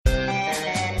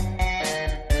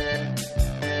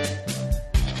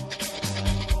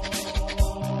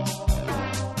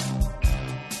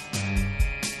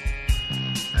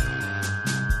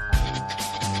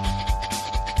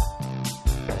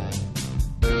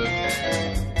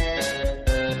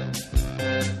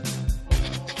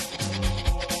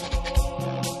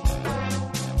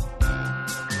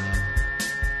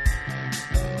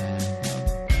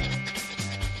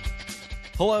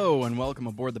Hello and welcome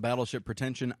aboard the Battleship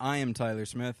Pretension. I am Tyler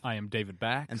Smith. I am David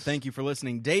Bax. And thank you for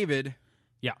listening. David.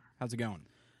 Yeah. How's it going?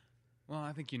 Well,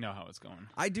 I think you know how it's going.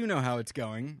 I do know how it's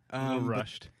going. A little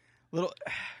rushed.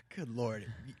 Good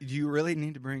Lord. Do you really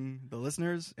need to bring the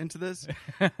listeners into this?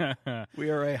 We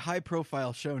are a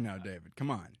high-profile show now, David. Come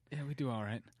on. Yeah, we do all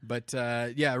right. But,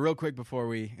 real quick before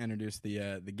we introduce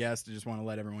the guest, I just want to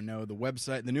let everyone know the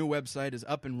new website is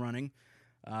up and running.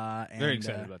 Very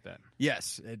excited about that.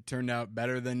 Yes, it turned out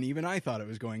better than even I thought it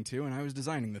was going to, and I was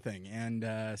designing the thing.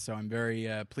 And so I'm very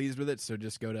pleased with it. So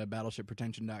just go to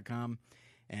battleshippretension.com,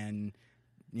 and,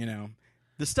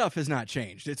 the stuff has not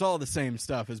changed. It's all the same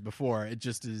stuff as before. It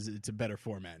just is. It's a better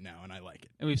format now, and I like it.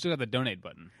 And we've still got the donate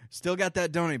button. Still got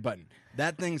that donate button.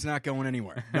 That thing's not going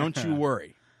anywhere. Don't you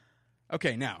worry.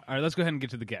 Okay, now. All right, let's go ahead and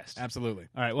get to the guest. Absolutely.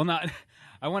 All right, well,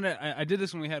 I did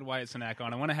this when we had Wyatt Cenac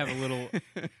on. I want to have a little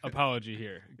apology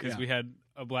here, because we had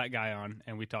a black guy on,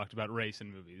 and we talked about race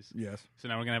in movies. Yes. So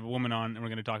now we're going to have a woman on, and we're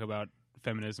going to talk about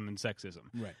feminism and sexism.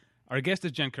 Right. Our guest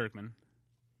is Jen Kirkman.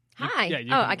 Hi.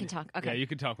 I can talk. Okay. Yeah, you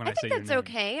can talk when I say your name. I think that's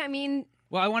okay. I mean...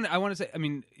 Well, I want to say,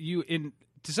 you,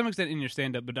 to some extent in your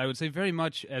stand-up, but I would say very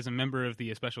much as a member of the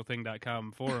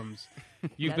specialthing.com forums,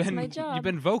 you've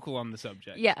been vocal on the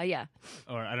subject. Yeah.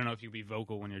 Or I don't know if you'd be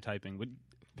vocal when you're typing, but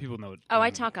people know it. I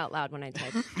talk out loud when I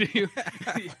type. Do you?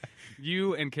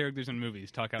 You and characters in movies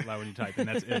talk out loud when you type, and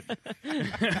that's it.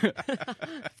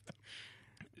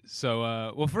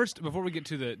 So, first, before we get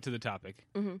to the topic,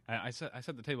 I set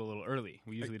the table a little early.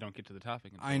 We usually don't get to the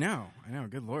topic. I know.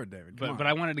 Good Lord, David. But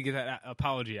I wanted to get that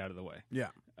apology out of the way. Yeah.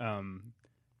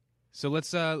 So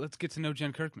let's get to know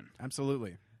Jen Kirkman.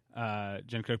 Absolutely.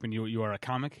 Jen Kirkman, you are a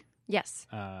comic. Yes.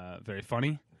 Very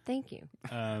funny. Thank you.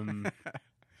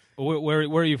 Where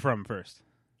are you from first?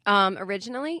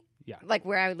 Originally? Yeah. Like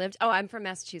where I lived? Oh, I'm from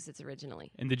Massachusetts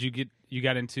originally. And did you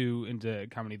got into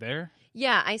comedy there?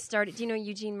 Yeah, I started. Do you know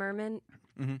Eugene Merman?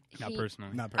 Mm-hmm. Not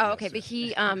personally. Oh, okay. But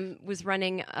he was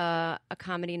running a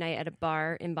comedy night at a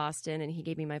bar in Boston, and he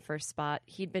gave me my first spot.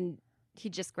 He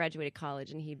just graduated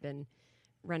college, and he'd been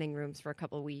running rooms for a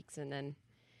couple of weeks, and then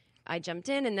I jumped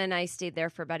in, and then I stayed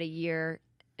there for about a year,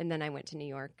 and then I went to New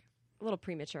York a little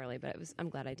prematurely, but I'm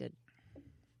glad I did.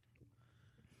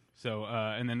 So,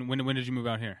 and then when did you move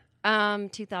out here?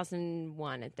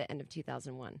 2001, at the end of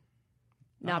 2001.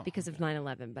 Not because of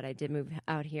 9/11, but I did move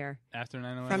out here after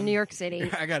 9/11 from New York City.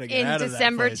 I gotta get out of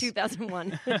December that place.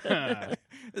 2001.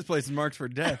 This place is marked for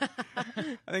death.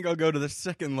 I think I'll go to the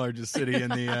second largest city in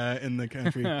the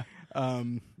country.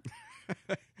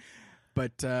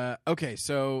 But okay,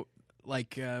 so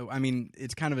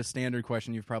it's kind of a standard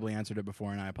question. You've probably answered it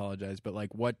before, and I apologize. But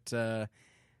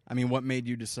what made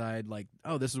you decide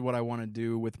this is what I want to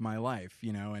do with my life,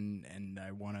 and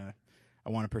I want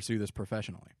to pursue this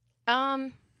professionally?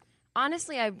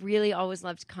 Honestly, I really always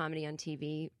loved comedy on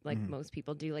TV, like most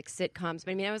people do, like sitcoms.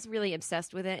 But I was really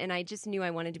obsessed with it, and I just knew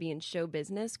I wanted to be in show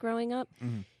business growing up.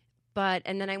 And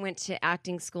then I went to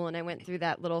acting school, and I went through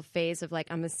that little phase of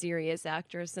I'm a serious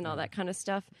actress and all that kind of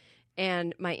stuff.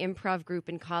 And my improv group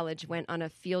in college went on a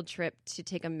field trip to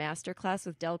take a master class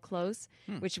with Del Close,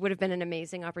 which would have been an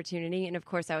amazing opportunity. And of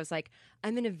course, I was like,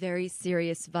 I'm in a very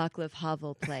serious Václav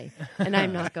Havel play, and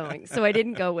I'm not going. So I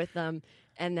didn't go with them.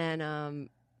 And then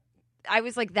I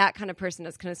was like that kind of person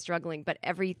that's kind of struggling, but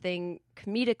everything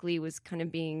comedically was kind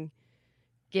of being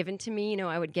given to me.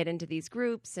 I would get into these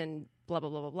groups and blah, blah,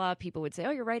 blah, blah, blah. People would say,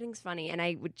 oh, your writing's funny. And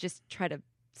I would just try to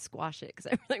squash it because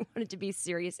I really wanted to be a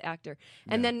serious actor.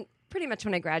 Yeah. And then pretty much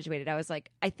when I graduated, I was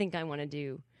like, I think I want to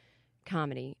do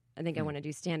comedy. I think I want to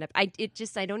do stand-up. I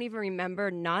don't even remember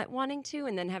not wanting to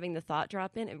and then having the thought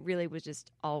drop in. It really was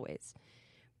just always.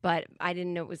 But I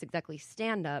didn't know it was exactly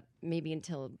stand-up maybe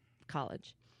until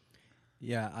college.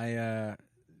 Yeah, I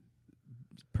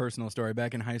personal story.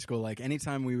 Back in high school,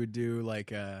 anytime we would do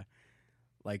a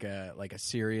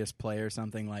serious play or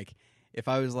something, if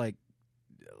I was a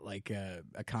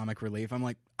comic relief, I'm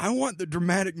like, I want the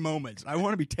dramatic moments. I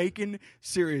want to be taken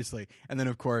seriously. And then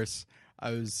of course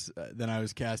I was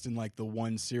cast in the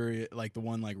one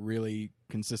really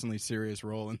consistently serious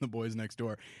role in The Boys Next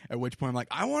Door. At which point I'm like,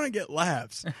 I want to get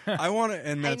laughs.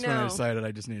 And that's when I decided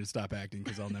I just need to stop acting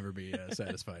because I'll never be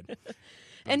satisfied.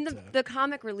 And the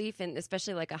comic relief, and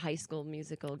especially a high school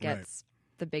musical, gets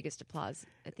the biggest applause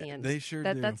at the end. They sure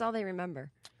do. That's all they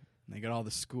remember. They get all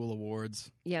the school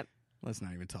awards. Yep. Let's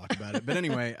not even talk about it. But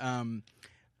anyway, oh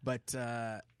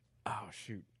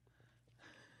shoot.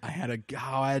 I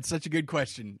had such a good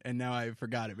question, and now I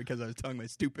forgot it because I was telling my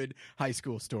stupid high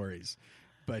school stories.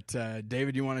 But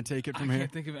David, you want to take it from here? I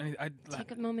can't think of any.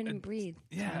 Take a moment and breathe.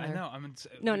 Yeah, Tyler. I know.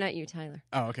 No, not you, Tyler.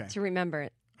 Oh, okay. To remember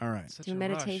it. All right. Do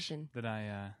meditation. That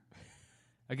I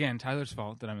Again, Tyler's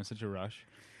fault that I'm in such a rush.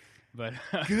 But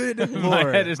Good Lord.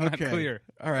 my head is not clear.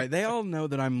 All right, they all know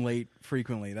that I'm late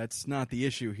frequently. That's not the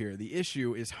issue here. The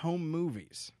issue is home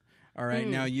movies. All right,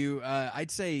 now you, I'd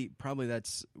say probably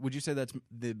would you say that's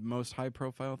the most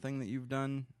high-profile thing that you've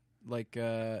done, like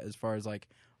as far as like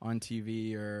on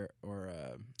TV or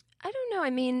I don't know. I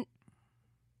mean,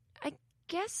 I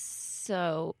guess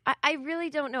so. I really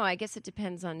don't know. I guess it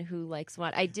depends on who likes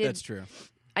what. That's true.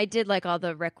 I did like all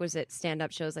the requisite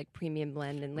stand-up shows like Premium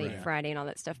Blend and Late Friday and all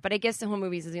that stuff. But I guess the home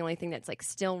movies is the only thing that's like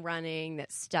still running,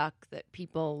 that's stuck, that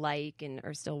people like and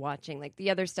are still watching. Like the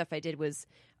other stuff I did was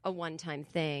a one-time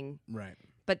thing. Right.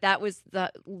 But that was the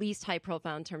least high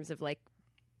profile in terms of like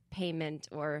payment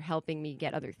or helping me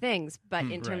get other things.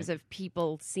 But in terms of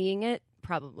people seeing it,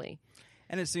 probably.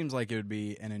 And it seems like it would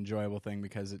be an enjoyable thing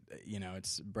because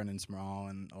it's Brendan Small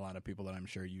and a lot of people that I'm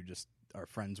sure you just are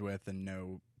friends with and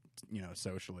know,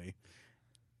 socially.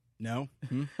 No?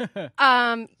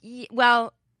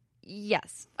 Well,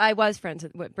 yes. I was friends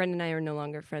with Brendan and I are no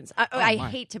longer friends. I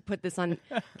hate to put this on.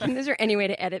 Is there any way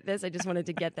to edit this? I just wanted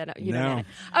to get that out. You don't get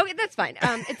it. Okay, that's fine.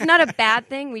 It's not a bad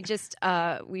thing. We just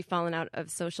we've fallen out of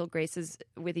social graces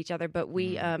with each other, but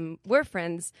we were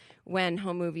friends when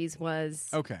Home Movies was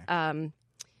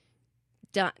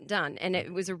done, and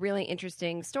it was a really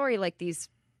interesting story. Like these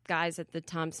guys at the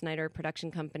Tom Snyder production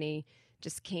company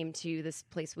just came to this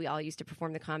place we all used to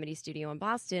perform, the Comedy Studio in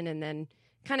Boston, and then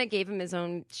kind of gave him his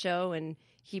own show, and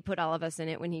he put all of us in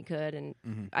it when he could. And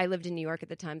I lived in New York at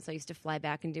the time, so I used to fly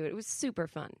back and do it. It was super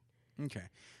fun. Okay.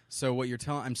 So what you're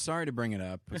telling, I'm sorry to bring it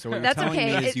up. So what you're telling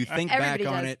me is you think back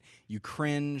on it, you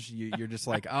cringe, you're just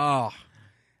like, oh,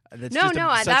 that's such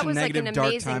that a was like negative, an dark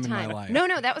amazing time in my life. No,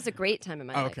 that was a great time in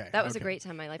my life. Okay. That was a great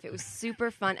time in my life. It was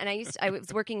super fun. And I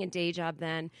was working a day job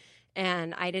then,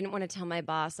 and I didn't want to tell my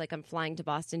boss, like, I'm flying to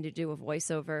Boston to do a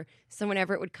voiceover. So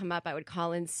whenever it would come up, I would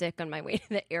call in sick on my way to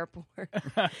the airport.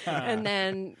 And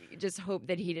then just hope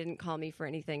that he didn't call me for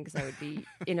anything because I would be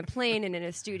in a plane and in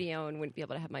a studio and wouldn't be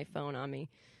able to have my phone on me.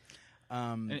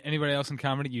 Anybody else in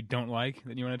comedy you don't like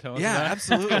that you want to tell us Yeah, about?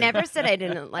 absolutely. I never said I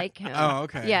didn't like him. Oh,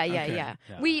 okay. Yeah.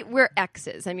 We're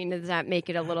exes. I mean, does that make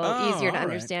it a little easier to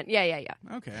understand? Right.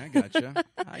 Yeah. Okay, I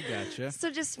gotcha. So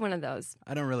just one of those.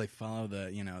 I don't really follow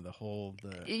the whole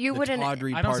You wouldn't.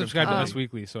 tawdry I don't part subscribe of to Us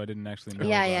Weekly, so I didn't actually know.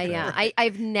 Yeah.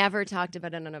 I've never talked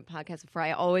about it on a podcast before.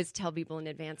 I always tell people in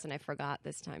advance, and I forgot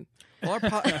this time. Well,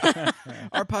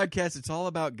 our podcast, it's all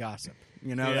about gossip.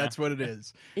 That's what it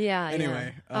is. Yeah.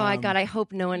 Anyway. Oh my God, I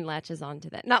hope no one latches on to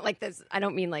that. Not like this. I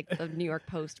don't mean like the New York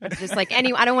Post, but just like I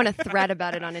don't want to thread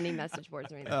about it on any message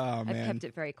boards or anything. Oh, man. I've kept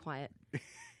it very quiet.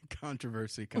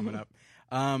 Controversy coming up.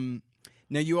 Now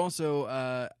you also,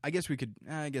 I guess we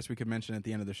could mention it at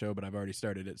the end of the show, but I've already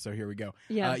started it, so here we go.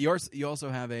 Yeah. You also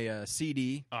have a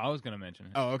CD. Oh, I was going to mention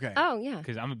it. Oh, okay. Oh, yeah.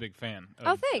 Because I'm a big fan.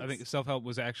 Thanks. I think Self-Help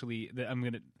was actually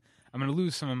I'm gonna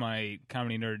lose some of my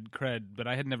comedy nerd cred, but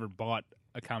I had never bought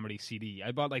a comedy CD.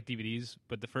 I bought like DVDs,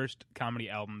 but the first comedy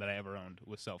album that I ever owned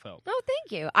was Self-Help. Oh,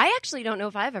 thank you. I actually don't know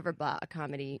if I've ever bought a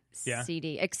comedy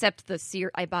CD, except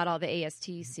I bought all the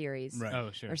AST series, right.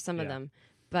 Oh, sure. or some of them.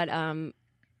 But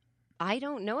I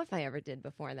don't know if I ever did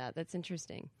before that. That's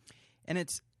interesting. And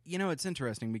it's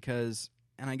interesting because,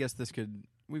 and I guess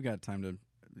we've got time to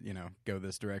go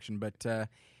this direction, but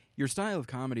your style of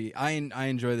comedy, I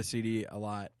enjoy the CD a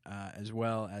lot, as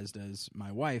well as does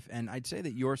my wife, and I'd say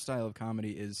that your style of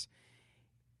comedy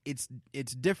it's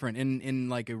different in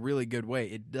like a really good way.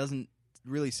 It doesn't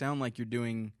really sound like you're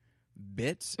doing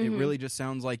bits. It really just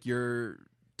sounds like you're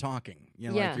talking.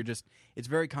 Like you're just. It's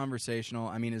very conversational.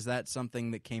 I mean, is that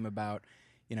something that came about,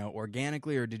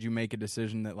 organically, or did you make a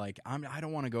decision that like I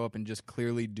don't want to go up and just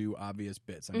clearly do obvious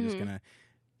bits. I'm just gonna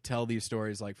tell these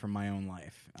stories like from my own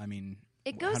life. I mean.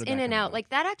 It goes in and out. Like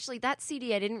that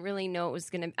CD, I didn't really know it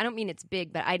was going to... I don't mean it's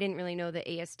big, but I didn't really know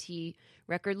the AST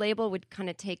record label would kind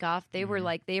of take off. They were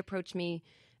like... They approached me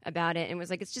about it and was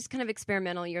like, it's just kind of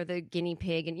experimental. You're the guinea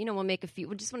pig and, we'll make a few...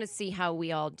 We just want to see how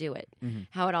we all do it,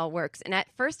 how it all works. And at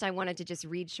first, I wanted to just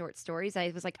read short stories. I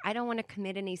was like, I don't want to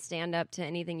commit any stand-up to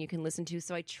anything you can listen to.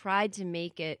 So I tried to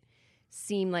make it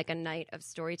seem like a night of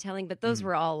storytelling. But those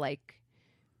were all like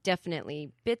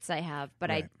definitely bits I have. But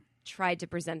I tried to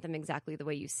present them exactly the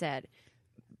way you said,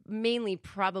 mainly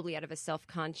probably out of a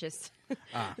self-conscious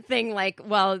thing, like,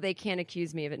 well, they can't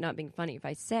accuse me of it not being funny if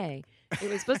I say it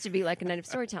was supposed to be like a night of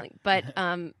storytelling. But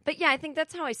yeah, I think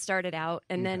that's how I started out,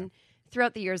 and then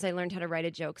throughout the years I learned how to write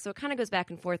a joke, so it kind of goes back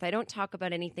and forth. I don't talk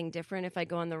about anything different if I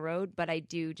go on the road, but I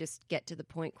do just get to the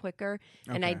point quicker,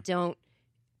 and I don't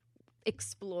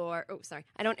explore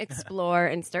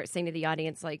and start saying to the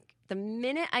audience, like, the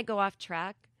minute I go off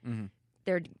track,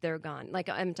 they're gone. Like,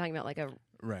 I'm talking about like a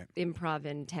Right. improv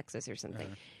in Texas or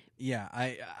something.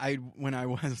 Yeah, when I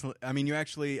was, I mean, you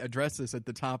actually addressed this at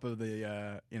the top of the,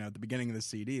 at the beginning of the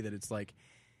CD, that it's like,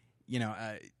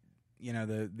 the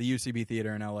UCB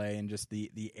theater in LA and just the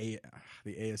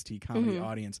AST comedy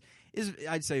audience is,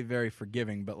 I'd say, very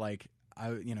forgiving. But like,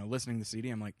 listening to the CD,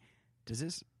 I'm like, does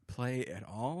this play at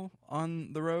all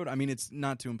on the road? I mean, it's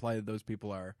not to imply that those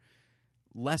people are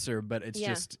lesser, but it's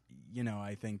just,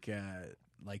 I think.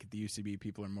 Like at the UCB,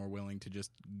 people are more willing to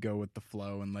just go with the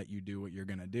flow and let you do what you're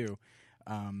going to do.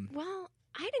 Well,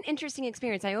 I had an interesting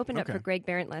experience. I opened up for Greg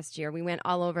Behrendt last year. We went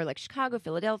all over, like Chicago,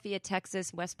 Philadelphia,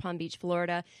 Texas, West Palm Beach,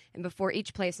 Florida. And before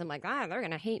each place, I'm like, they're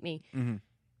going to hate me. Mm-hmm.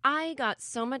 I got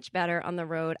so much better on the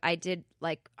road. I did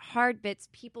like hard bits.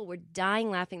 People were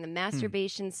dying laughing. The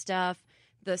masturbation stuff,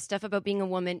 the stuff about being a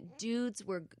woman. Dudes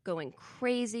were going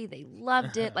crazy. They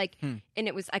loved it. And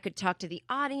it was, I could talk to the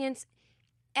audience.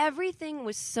 Everything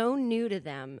was so new to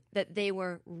them that they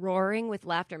were roaring with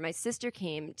laughter. My sister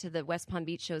came to the West Palm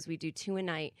Beach shows. We do 2 a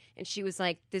night, and she was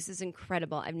like, "This is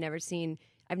incredible. I've never seen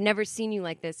you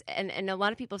like this." And a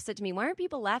lot of people said to me, "Why aren't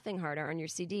people laughing harder on your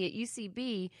CD?" At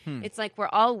UCB, it's like we're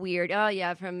all weird. Oh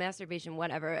yeah, from masturbation,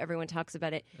 whatever. Everyone talks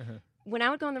about it. When I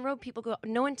would go on the road, people go,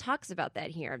 "No one talks about that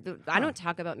here." I don't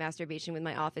talk about masturbation with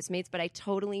my office mates, but I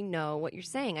totally know what you're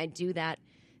saying. I do that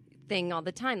thing all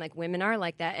the time. Like, women are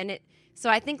like that, and so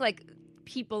I think like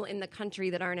people in the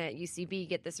country that aren't at UCB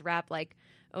get this rap like,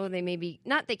 oh, they maybe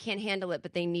not they can't handle it,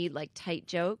 but they need like tight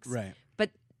jokes. Right. But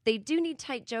they do need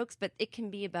tight jokes, but it can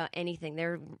be about anything.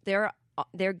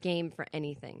 They're game for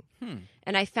anything.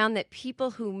 And I found that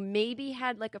people who maybe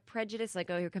had like a prejudice, like,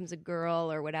 oh, here comes a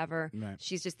girl or whatever,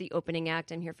 she's just the opening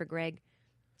act, I'm here for Greg,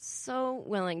 so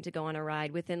willing to go on a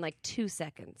ride within like 2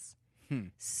 seconds.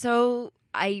 So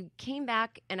I came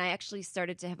back and I actually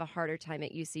started to have a harder time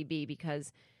at UCB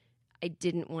because I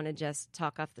didn't want to just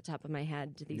talk off the top of my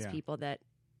head to these people that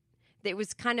it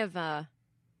was kind of I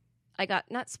got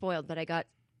not spoiled, but I got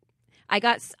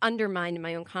undermined in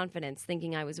my own confidence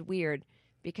thinking I was weird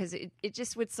because it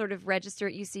just would sort of register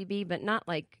at UCB, but not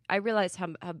like I realized how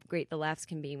great the laughs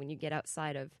can be when you get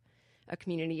outside of a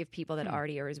community of people that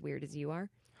already are as weird as you are.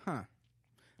 Huh.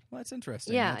 Well, that's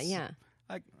interesting. Yeah, yeah.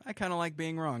 I kind of like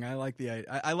being wrong. I like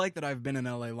I like that I've been in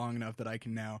LA long enough that I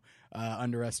can now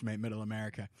underestimate Middle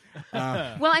America.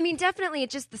 Well, I mean, definitely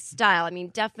it's just the style. I mean,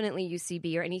 definitely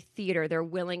UCB or any theater, they're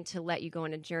willing to let you go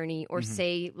on a journey or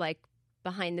say like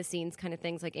behind the scenes kind of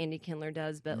things like Andy Kindler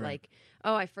does, but like,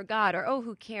 oh, I forgot, or oh,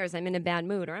 who cares? I'm in a bad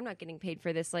mood, or I'm not getting paid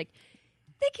for this. Like,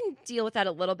 they can deal with that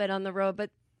a little bit on the road,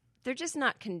 but they're just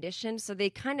not conditioned, so they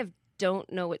kind of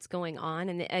don't know what's going on,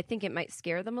 and I think it might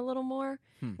scare them a little more.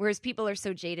 Whereas people are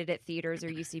so jaded at theaters or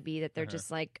UCB that they're just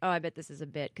like, oh, I bet this is a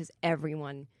bit, because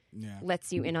everyone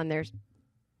lets you in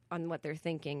on what they're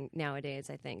thinking nowadays.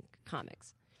 I think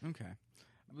comics. Okay.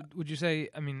 Would you say?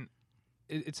 I mean,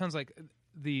 it sounds like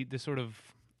the sort of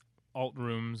alt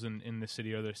rooms in the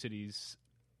city or other cities.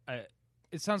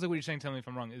 It sounds like what you're saying. Tell me if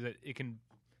I'm wrong. Is that it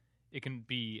can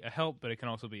be a help, but it can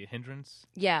also be a hindrance.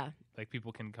 Yeah. Like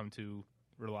people can come to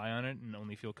rely on it and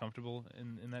only feel comfortable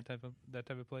in that type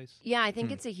of place. Yeah, I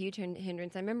think it's a huge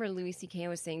hindrance. I remember Louis C.K.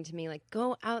 was saying to me, like,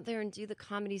 go out there and do the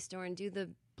Comedy Store and do the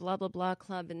blah blah blah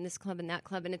club and this club and that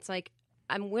club, and it's like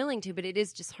I'm willing to, but it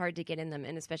is just hard to get in them,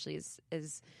 and especially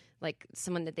as like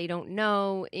someone that they don't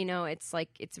know, it's like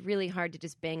it's really hard to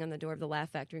just bang on the door of the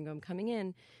Laugh Factory and go, I'm coming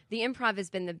in. The Improv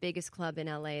has been the biggest club in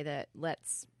LA that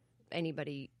lets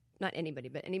anybody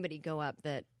go up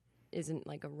that isn't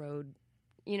like a road.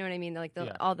 You know what I mean? Like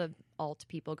all the alt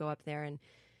people go up there,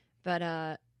 but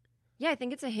I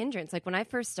think it's a hindrance. Like when I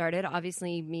first started,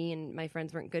 obviously me and my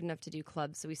friends weren't good enough to do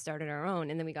clubs, so we started our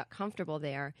own, and then we got comfortable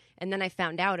there. And then I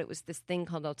found out it was this thing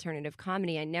called alternative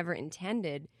comedy. I never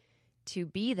intended to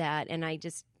be that, and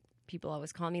people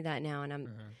always call me that now, and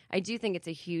I do think it's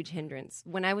a huge hindrance.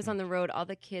 When I was on the road, all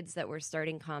the kids that were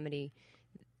starting comedy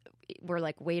were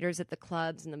like waiters at the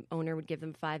clubs, and the owner would give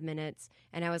them 5 minutes,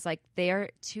 and I was like, they're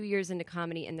 2 years into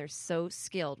comedy and they're so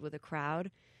skilled with a crowd,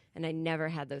 and I never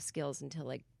had those skills until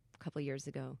like a couple years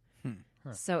ago.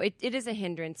 So it is a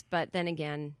hindrance, but then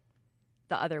again,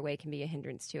 the other way can be a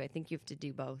hindrance too. I think you have to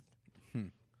do both.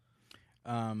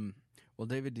 Well,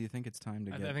 David, do you think it's time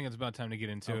to get... I think it's about time to get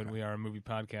into it. We are a movie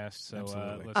podcast, so let's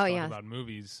talk about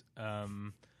movies.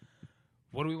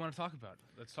 What do we want to talk about?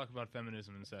 Let's talk about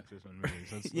feminism and sexism in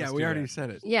movies. Let's we already said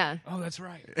it. Yeah. Oh, that's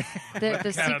right.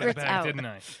 The secret's out. Didn't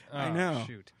I? Oh, I know.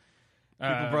 Shoot.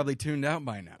 People probably tuned out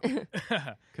by now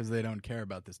because they don't care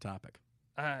about this topic.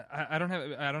 I don't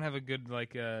have a good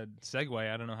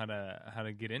segue. I don't know how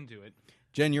to get into it.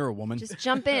 Jen, you're a woman. Just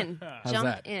jump in. How's jump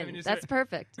that? in. I mean, that's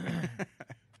perfect.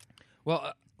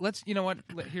 Well, let's. You know what?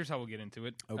 Here's how we'll get into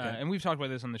it. Okay. And we've talked about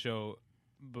this on the show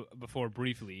before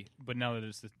briefly, but now that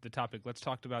it's the topic, let's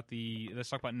talk about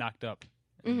Knocked Up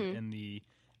and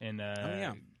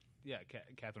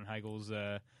Katherine Heigl's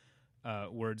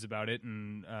words about it.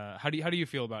 And how do you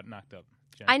feel about Knocked Up,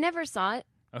 Jen? I never saw it.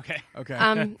 Okay.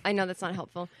 I know that's not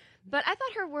helpful, but I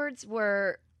thought her words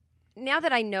were. Now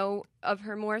that I know of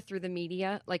her more through the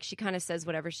media, like she kind of says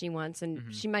whatever she wants,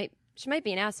 and she might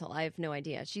be an asshole. I have no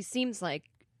idea. She seems like,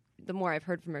 the more I've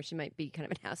heard from her, she might be kind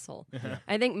of an asshole.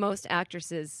 I think most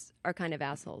actresses are kind of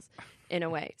assholes in a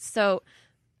way. So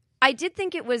I did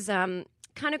think it was kind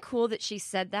of cool that she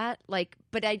said that,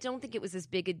 but I don't think it was as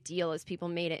big a deal as people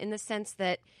made it, in the sense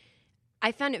that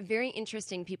I found it very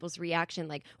interesting, people's reaction,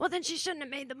 like, well, then she shouldn't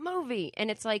have made the movie.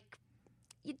 And it's like,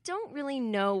 you don't really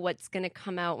know what's going to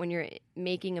come out when you're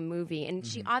making a movie. And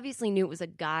she obviously knew it was a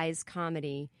guy's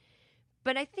comedy.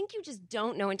 But I think you just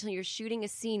don't know until you're shooting a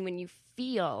scene when you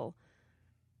feel,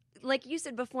 like you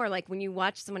said before, like when you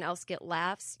watch someone else get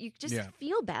laughs, you just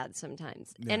feel bad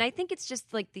sometimes. Yeah. And I think it's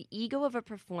just like the ego of a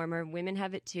performer. Women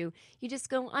have it too. You just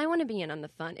go, I want to be in on the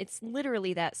fun. It's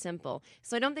literally that simple.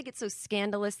 So I don't think it's so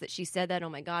scandalous that she said that. Oh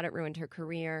my God, it ruined her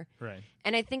career. Right.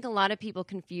 And I think a lot of people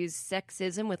confuse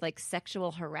sexism with like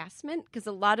sexual harassment, because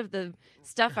a lot of the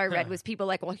stuff I read was people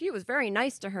like, well, he was very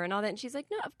nice to her and all that. And she's like,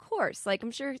 no, of course. Like,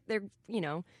 I'm sure they're,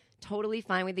 totally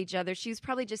fine with each other. She was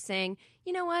probably just saying,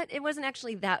 you know what? It wasn't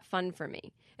actually that fun for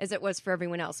me as it was for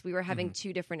everyone else. We were having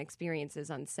two different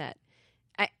experiences on set.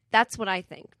 That's what I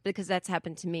think, because that's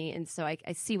happened to me. And so I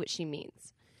see what she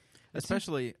means.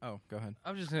 Especially, go ahead.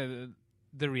 I was just going to,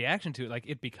 the reaction to it, like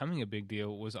it becoming a big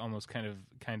deal, was almost kind of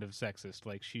sexist.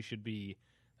 Like she should be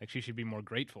more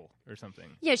grateful or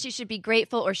something. Yeah, she should be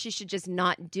grateful, or she should just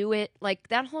not do it. Like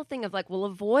that whole thing of like, well,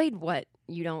 avoid what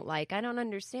you don't like. I don't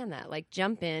understand that. Like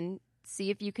jump in,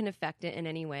 see if you can affect it in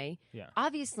any way. Yeah.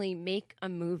 Obviously, make a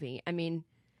movie. I mean,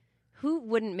 who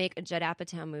wouldn't make a Judd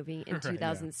Apatow movie in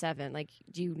 2007? Yeah. Like,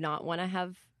 do you not want to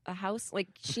have a house? Like,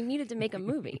 she needed to make a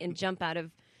movie and jump out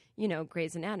of,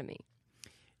 Grey's Anatomy.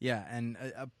 Yeah, and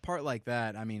a part like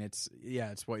that, I mean, it's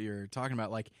what you're talking about.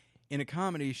 Like, in a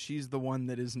comedy, she's the one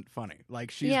that isn't funny.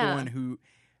 Like, she's the one who,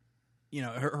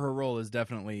 her role is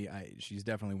definitely, she's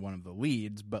definitely one of the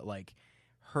leads, but, like,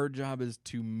 her job is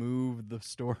to move the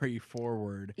story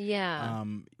forward. Yeah.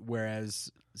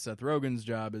 Whereas Seth Rogen's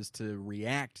job is to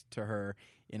react to her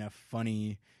in a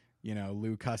funny,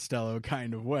 Lou Costello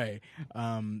kind of way.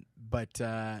 And it's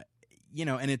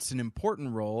an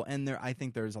important role, and I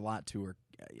think there's a lot to her.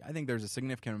 I think there's a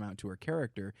significant amount to her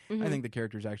character. I think the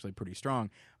character is actually pretty strong.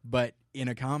 But in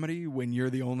a comedy, when you're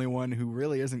the only one who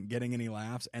really isn't getting any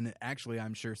laughs, and actually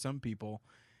I'm sure some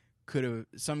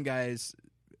guys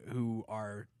who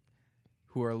are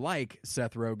like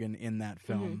Seth Rogen in that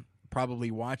film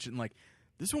probably watch it and like,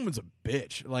 this woman's a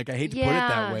bitch. Like, I hate to put it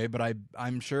that way, but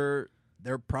I'm sure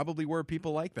there probably were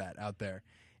people like that out there.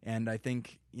 And I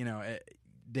think,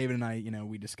 David and I,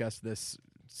 we discussed this,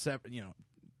 a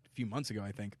few months ago,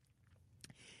 I think.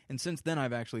 And since then,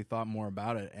 I've actually thought more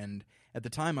about it. And at the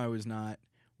time, I was not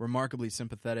remarkably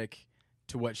sympathetic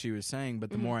to what she was saying.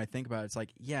 But the more I think about it, it's like,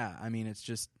 yeah, I mean, it's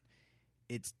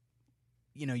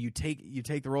you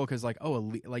take the role because, like,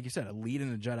 like you said, a lead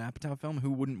in a Judd Apatow film,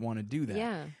 who wouldn't want to do that?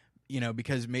 Yeah.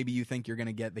 Because maybe you think you're going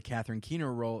to get the Catherine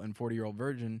Keener role in 40-Year-Old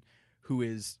Virgin, who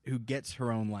gets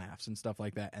her own laughs and stuff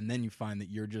like that, and then you find that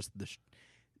you're just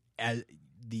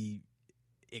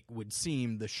it would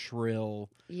seem the shrill,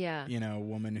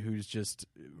 woman who's just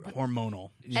hormonal.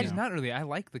 She's not really. I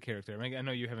like the character. I mean, I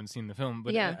know you haven't seen the film,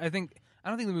 but I don't think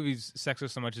the movie's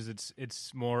sexist so much as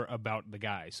it's more about the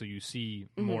guy. So you see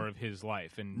more of his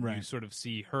life, and you sort of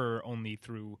see her only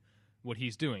through what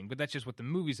he's doing. But that's just what the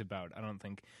movie's about, I don't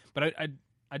think. But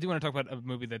I do want to talk about a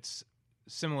movie that's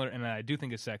similar, and I do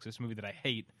think is sexist, a movie that I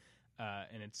hate.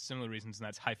 And it's similar reasons, and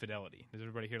that's High Fidelity. Does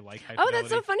everybody here like High Fidelity? Oh, that's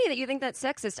so funny that you think that's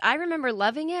sexist. I remember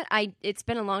loving it. It's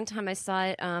been a long time I saw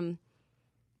it.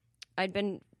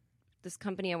 This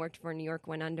company I worked for in New York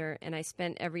went under, and I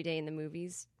spent every day in the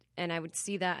movies. And I would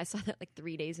see that. I saw that like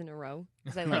 3 days in a row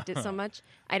because I liked it so much.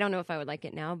 I don't know if I would like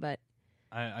it now, but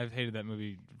I've hated that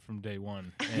movie from day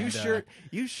one. And,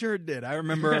 you sure did. I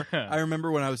remember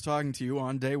when I was talking to you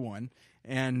on day one.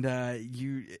 And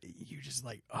you just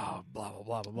like, oh, blah blah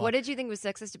blah blah blah. What did you think was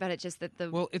sexist about it? Just that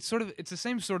it's the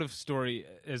same sort of story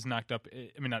as Knocked Up.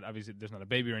 I mean, not obviously there's not a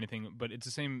baby or anything, but it's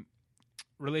the same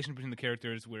relation between the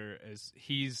characters. Whereas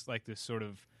he's like this sort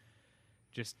of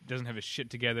just doesn't have his shit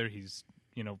together. He's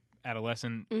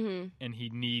adolescent, and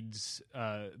he needs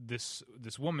this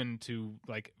woman to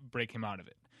like break him out of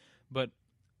it. But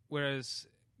whereas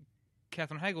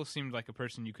Katherine Heigl seemed like a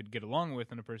person you could get along with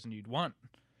and a person you'd want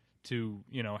to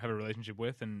have a relationship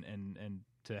with and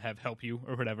to have help you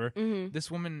or whatever. Mm-hmm.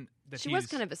 This woman that she was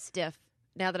kind of a stiff.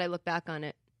 Now that I look back on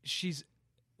it, she's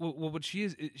what she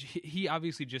is. He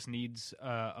obviously just needs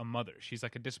a mother. She's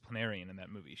like a disciplinarian in that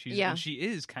movie. And she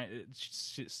is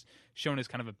she's shown as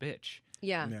kind of a bitch.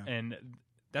 Yeah. And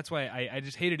that's why I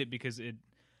just hated it because it.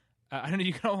 I don't know.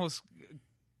 You can almost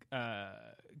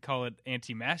call it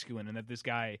anti-masculine, and that this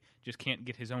guy just can't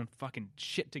get his own fucking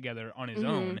shit together on his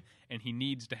own, and he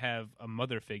needs to have a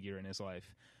mother figure in his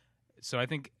life. So I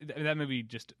think that movie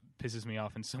just pisses me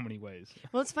off in so many ways.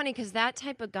 Well, it's funny because that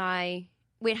type of guy.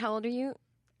 Wait, how old are you?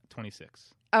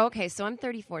 26. Oh, okay. So I'm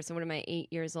 34. So what am I,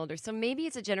 8 years older? So maybe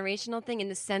it's a generational thing in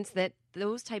the sense that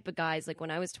those type of guys, like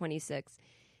when I was 26,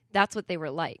 that's what they were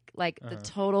like. Like the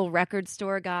total record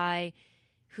store guy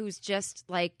who's just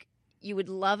like, you would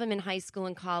love him in high school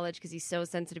and college because he's so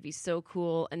sensitive, he's so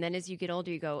cool. And then as you get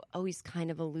older, you go, oh, he's kind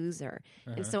of a loser.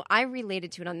 And so I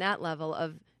related to it on that level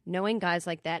of knowing guys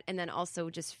like that and then also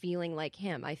just feeling like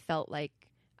him. I felt like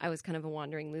I was kind of a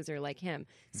wandering loser like him.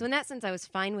 So in that sense, I was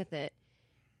fine with it.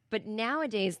 But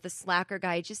nowadays, the slacker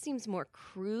guy just seems more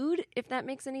crude, if that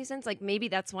makes any sense. Like maybe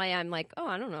that's why I'm like, oh,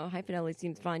 I don't know, High Fidelity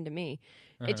seems fine to me.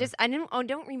 It just I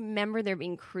don't remember there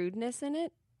being crudeness in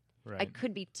it. Right. I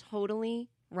could be totally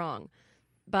wrong,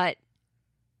 but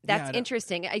that's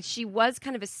interesting. She was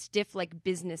kind of a stiff, like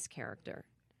business character.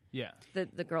 Yeah,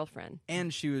 the girlfriend,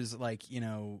 and she was like,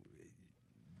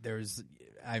 there's.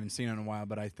 I haven't seen it in a while,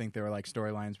 but I think there were like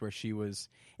storylines where she was,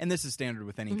 and this is standard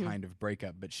with any kind of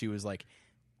breakup, but she was like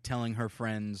telling her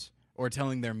friends or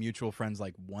telling their mutual friends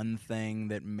like one thing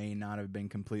that may not have been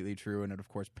completely true, and it of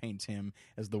course paints him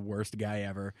as the worst guy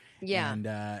ever. Yeah,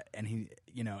 and he,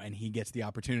 and he gets the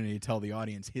opportunity to tell the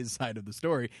audience his side of the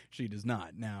story. She does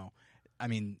not. Now, I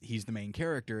mean, he's the main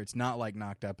character. It's not like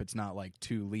Knocked Up. It's not like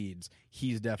two leads.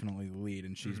 He's definitely the lead,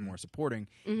 and she's more supporting.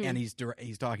 And he's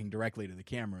talking directly to the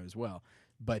camera as well.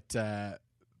 But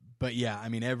yeah, I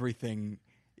mean, everything.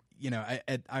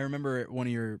 I remember one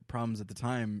of your problems at the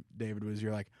time, David, was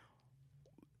you're like,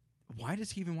 why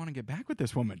does he even want to get back with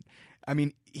this woman? I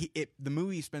mean, the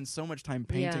movie spends so much time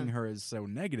painting her as so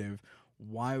negative.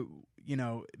 Why,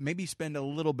 maybe spend a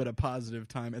little bit of positive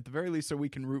time at the very least so we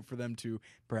can root for them to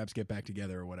perhaps get back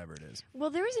together or whatever it is.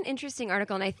 Well, there was an interesting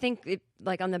article, and I think it,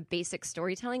 like on the basic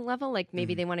storytelling level, like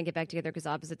maybe they want to get back together because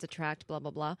opposites attract, blah,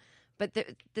 blah, blah. But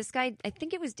this guy, I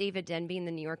think it was David Denby in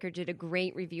The New Yorker, did a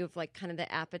great review of like kind of the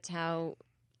Apatow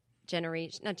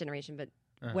generation, but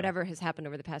whatever has happened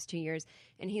over the past 2 years.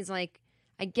 And he's like,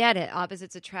 I get it,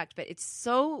 opposites attract, but it's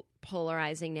so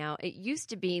polarizing now. It used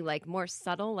to be like more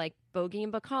subtle, like Bogey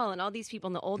and Bacall and all these people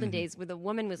in the olden days where the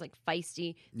woman was like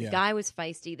feisty, the guy was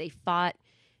feisty, they fought,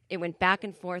 it went back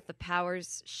and forth, the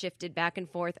powers shifted back and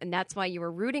forth, and that's why you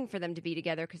were rooting for them to be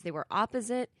together because they were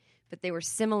opposite, but they were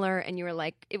similar, and you were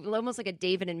like, it was almost like a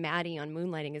David and Maddie on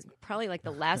Moonlighting is probably like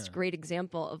the last great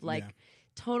example of like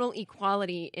total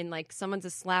equality in like someone's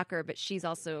a slacker, but she's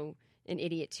also an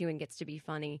idiot too and gets to be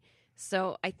funny.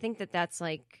 So I think that's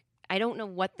like, I don't know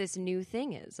what this new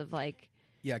thing is of like.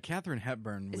 Yeah, Katharine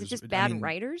Hepburn. Is it just bad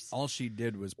writers? All she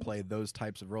did was play those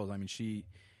types of roles. I mean, she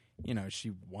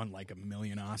won like 1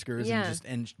 million Oscars,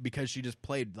 and because she just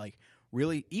played like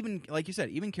really, even like you said,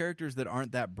 even characters that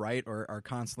aren't that bright or are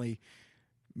constantly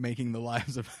making the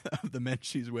lives of the men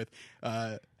she's with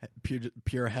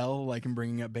pure hell, like in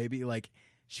Bringing Up Baby. Like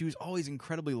she was always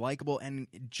incredibly likable and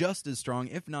just as strong,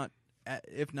 if not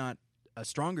a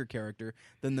stronger character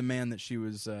than the man that she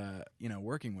was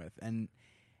working with. And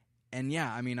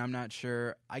yeah, I mean, I'm not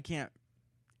sure. I can't.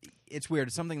 It's weird.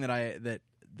 It's something that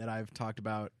I've talked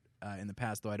about in the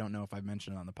past, though I don't know if I've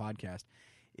mentioned it on the podcast.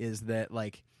 Is that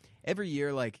like every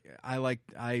year, like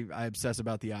I obsess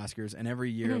about the Oscars, and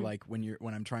every year, like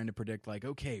when I'm trying to predict, like,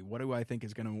 okay, what do I think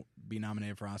is going to be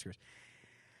nominated for Oscars?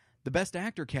 The Best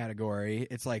Actor category,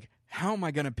 it's like, how am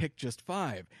I going to pick just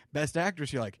 5? Best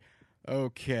Actress, you're like,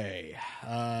 okay,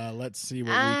 let's see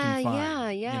what we can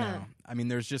find. Yeah. I mean,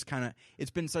 there's just kind of, it's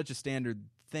been such a standard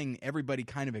thing. Everybody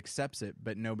kind of accepts it,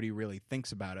 but nobody really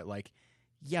thinks about it. Like,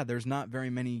 yeah, there's not very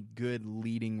many good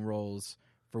leading roles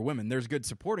for women. There's good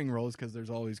supporting roles because there's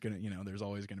always gonna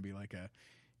be like a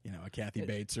Kathy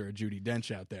Bates or a Judi Dench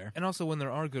out there. And also, when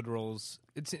there are good roles,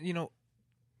 it's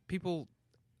people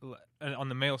on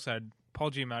the male side, Paul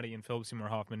Giamatti and Philip Seymour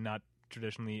Hoffman, not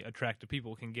traditionally attractive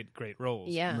people, can get great roles.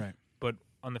 Yeah, right. But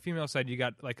on the female side, you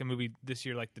got like a movie this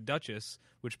year like The Duchess,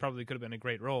 which probably could have been a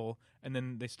great role, and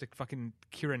then they stick fucking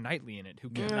Keira Knightley in it, who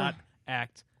cannot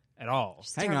act at all.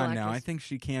 Hang on now. I think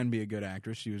she can be a good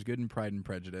actress. She was good in Pride and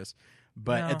Prejudice.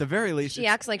 But at the very least, she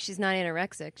acts like she's not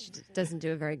anorexic. She doesn't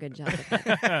do a very good job of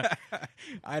that.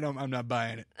 I'm not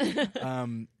buying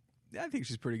it. I think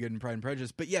she's pretty good in Pride and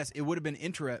Prejudice. But yes, it would have been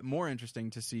more interesting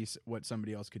to see what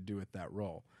somebody else could do with that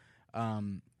role.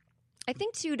 I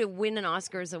think too, to win an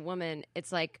Oscar as a woman,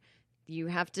 it's like you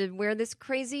have to wear this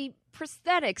crazy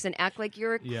prosthetics and act like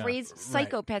you're a crazy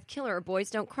psychopath killer, or Boys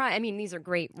Don't Cry. I mean, these are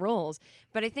great roles,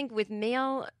 but I think with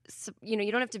male,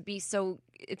 you don't have to be so.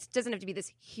 It doesn't have to be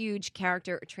this huge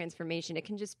character or transformation. It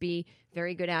can just be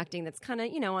very good acting that's kind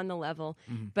of on the level.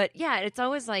 Mm-hmm. But yeah, it's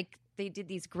always like they did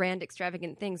these grand,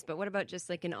 extravagant things. But what about just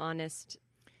like an honest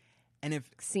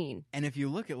scene? And if you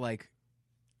look at like.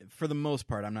 For the most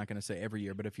part, I'm not going to say every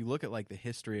year, but if you look at like the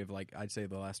history of like I'd say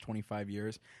the last 25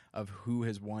 years of who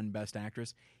has won Best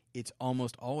Actress, it's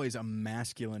almost always a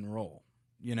masculine role,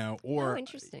 or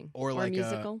interesting, or like a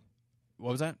musical.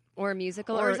 What was that? Or a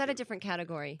musical, or is that a different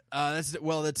category? There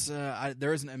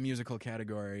isn't a musical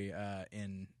category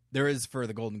there is for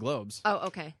the Golden Globes. Oh,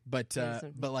 okay. But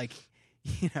like.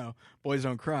 Boys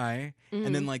Don't Cry, mm-hmm.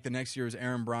 and then like the next year is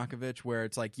Erin Brockovich, where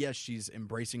it's like yes, she's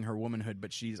embracing her womanhood,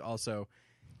 but she's also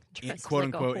quote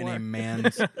unquote in a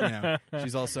man's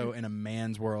she's also in a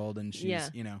man's world, and she's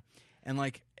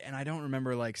and I don't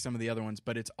remember like some of the other ones,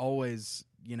 but it's always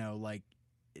like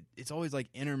it's always like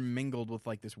intermingled with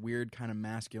like this weird kind of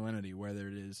masculinity, whether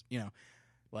it is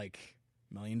like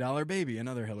 $1 Million Baby,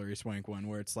 another Hilary Swank one,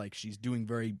 where it's like she's doing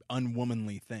very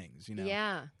unwomanly things,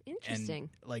 Yeah, interesting.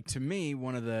 And like to me,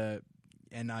 one of the,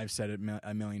 and I've said it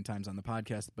a million times on the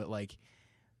podcast, but like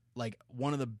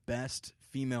one of the best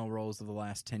female roles of the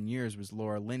last 10 years was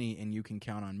Laura Linney in You Can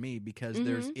Count on Me, because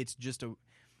mm-hmm. it's just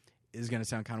is going to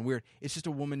sound kind of weird. It's just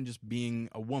a woman just being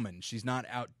a woman. She's not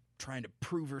out trying to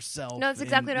prove herself. No, that's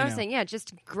exactly what I was saying. Yeah,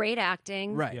 just great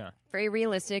acting. Right. Yeah. Very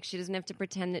realistic. She doesn't have to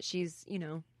pretend that she's,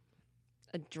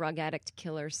 a drug addict,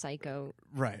 killer, psycho.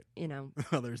 Right.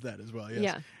 Well, there's that as well.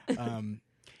 Yes. Yeah.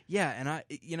 Yeah, and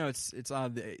it's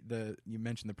odd the you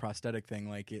mentioned the prosthetic thing.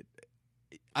 Like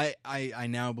I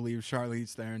now believe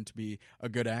Charlize Theron to be a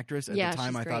good actress. At the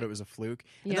time, I thought it was a fluke.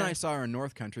 And then I saw her in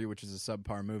North Country, which is a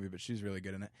subpar movie, but she's really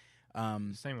good in it.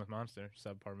 Same with Monster,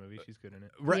 subpar movie. She's good in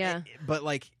it. Right. Yeah. But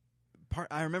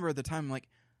I remember at the time, like,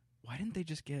 why didn't they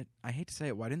just get, I hate to say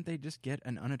it, why didn't they just get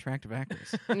an unattractive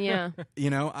actress? Yeah.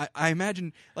 I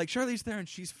imagine, like, Charlize Theron,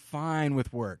 she's fine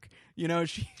with work.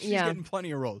 She's getting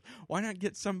plenty of roles. Why not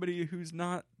get somebody who's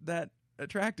not that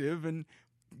attractive and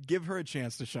give her a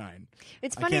chance to shine?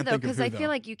 It's funny, though, because I feel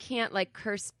like you can't, like,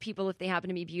 curse people if they happen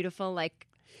to be beautiful. Like,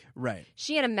 right.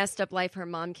 She had a messed up life. Her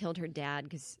mom killed her dad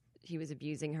because he was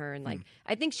abusing her, and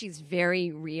I think she's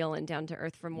very real and down to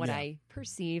earth from what I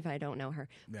perceive. I don't know her,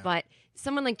 but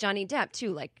someone like Johnny Depp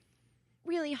too, like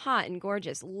really hot and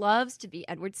gorgeous, loves to be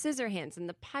Edward Scissorhands and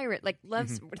the pirate, like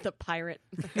loves the pirate,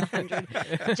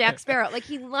 Jack Sparrow. Like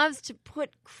he loves to put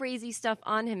crazy stuff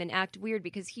on him and act weird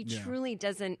because he truly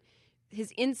doesn't.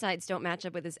 His insides don't match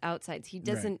up with his outsides. He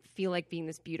doesn't feel like being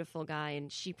this beautiful guy,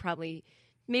 and she probably.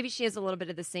 Maybe she has a little bit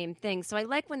of the same thing. So I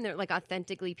like when they're like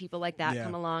authentically people like that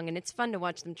come along, and it's fun to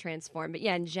watch them transform. But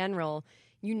yeah, in general,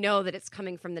 that it's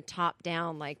coming from the top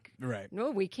down. Like,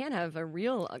 no, we can't have a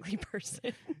real ugly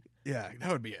person. Yeah,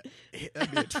 that'd be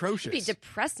atrocious. It'd be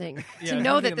depressing to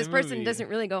know that this person doesn't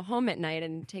really go home at night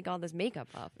and take all this makeup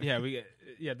off. Yeah,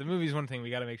 the movie's one thing. We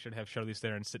got to make sure to have Charlize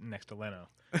Theron sitting next to Leno.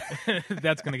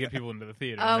 That's going to get people into the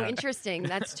theater. Oh, interesting.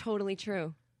 That's totally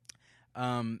true.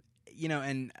 And.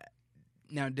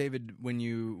 Now, David, when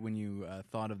you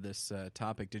thought of this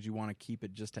topic, did you want to keep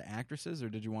it just to actresses, or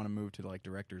did you want to move to like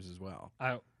directors as well?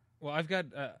 I've got.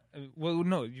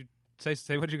 No, you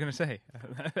say what you're going to say.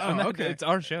 Okay, it's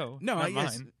our show. No, not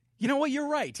mine. You know what? You're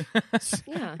right.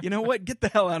 Yeah. You know what? Get the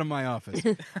hell out of my office.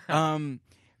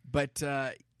 But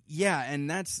and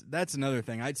that's another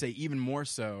thing. I'd say even more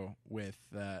so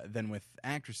than with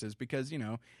actresses, because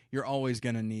you're always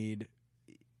going to need.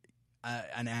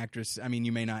 An actress, I mean,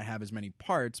 you may not have as many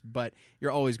parts, but you're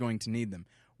always going to need them.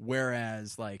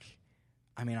 Whereas, I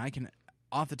can,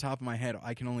 off the top of my head,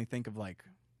 I can only think of like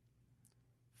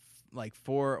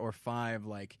 4 or 5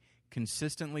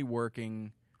 consistently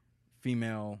working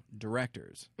female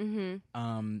directors.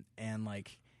 Mm-hmm. And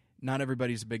not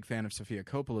everybody's a big fan of Sofia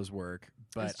Coppola's work,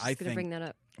 but I think bring that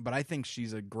up. But I think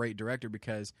she's a great director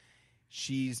because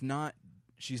she's not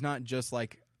just a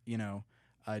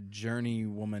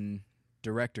journeywoman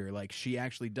director. Like, she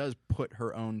actually does put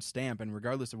her own stamp, and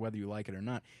regardless of whether you like it or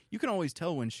not, you can always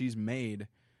tell when she's made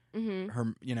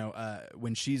her,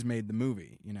 when she's made the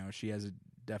movie. She has a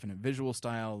definite visual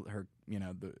style, her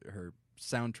her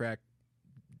soundtrack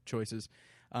choices,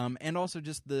 and also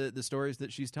just the stories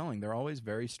that she's telling. They're always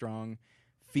very strong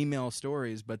female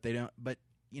stories, but they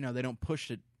don't push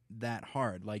it that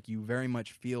hard. Like, you very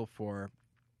much feel for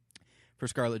for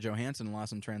Scarlett Johansson in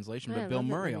Lost in Translation, I but Bill love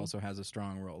that Murray movie. also has a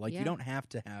strong role. Like, Yeah. you don't have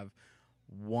to have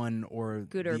one or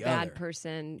good or the bad other,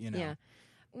 person. you know? Yeah.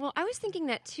 Well, I was thinking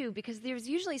that too because there's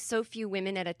usually so few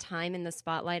women at a time in the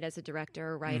spotlight as a director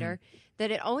or writer that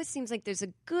it always seems like there's a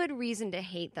good reason to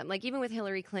hate them. Like even with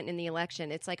Hillary Clinton in the election,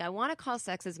 it's like I want to call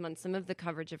sexism on some of the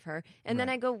coverage of her, and then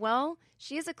I go, well,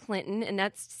 she is a Clinton, and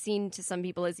that's seen to some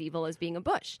people as evil as being a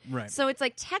Bush. Right. So it's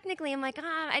like technically, I'm like,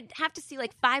 I'd have to see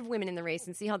like 5 women in the race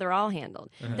and see how they're all handled.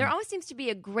 There always seems to be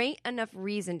a great enough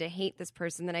reason to hate this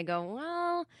person that I go,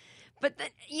 well. But,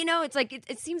 it's like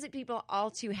it seems that people are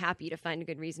all too happy to find a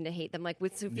good reason to hate them. Like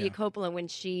with Sofia Coppola, when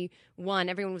she won,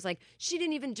 everyone was like, she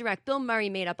didn't even direct. Bill Murray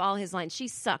made up all his lines. She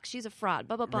sucks. She's a fraud,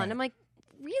 blah, blah, blah. Right. And I'm like,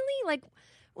 really? Like,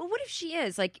 well, what if she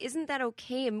is? Like, isn't that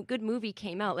okay? A good movie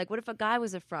came out. Like, what if a guy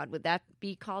was a fraud? Would that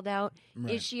be called out?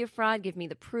 Right. Is she a fraud? Give me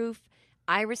the proof.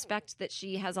 I respect that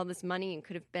she has all this money and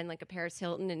could have been like a Paris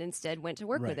Hilton and instead went to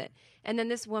work with Right. it. And then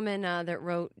this woman that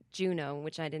wrote Juno,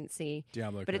 which I didn't see.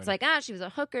 Diablo But it's Cody. like, she was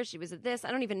a hooker. She was a this.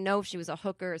 I don't even know if she was a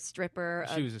hooker, a stripper,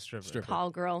 She was a stripper.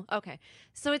 call girl. Okay.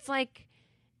 So it's like,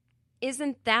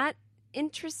 isn't that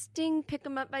interesting? Pick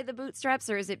them up by the bootstraps,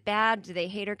 or is it bad? Do they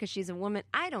hate her because she's a woman?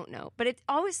 I don't know. But it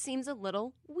always seems a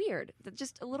little weird.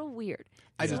 Just a little weird.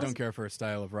 I just don't care for her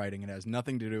style of writing. It has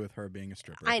nothing to do with her being a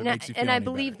stripper. I If it know, makes you feel and I any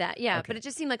believe better. that, yeah. Okay. But it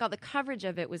just seemed like all the coverage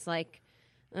of it was like,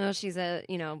 oh, she's a,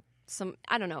 some,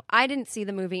 I don't know. I didn't see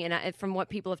the movie, and from what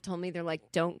people have told me, they're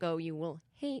like, don't go, you will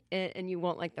hate it, and you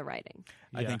won't like the writing.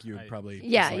 I think you would probably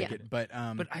Yeah, dislike yeah. it. But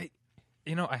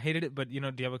I hated it. But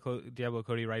Diablo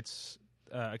Cody writes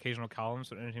occasional columns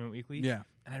for Entertainment Weekly. yeah.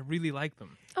 And I really like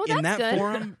them. Oh, that's In that good.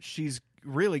 forum, she's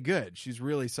really good. She's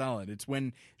really solid. It's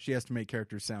when she has to make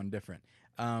characters sound different.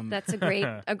 That's a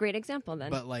great example then.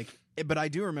 But I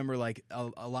do remember like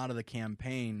a lot of the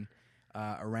campaign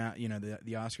around,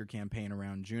 the Oscar campaign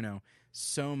around Juno.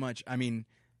 So much. I mean,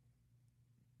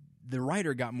 the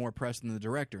writer got more press than the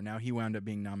director. Now he wound up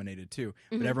being nominated too.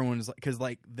 But everyone was like, because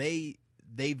like they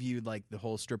viewed like the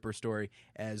whole stripper story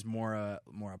as more a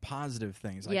positive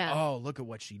thing. It's like, oh, look at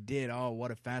what she did. Oh,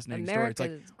 what a fascinating story. It's like,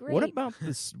 America's great. what about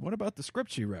this? What about the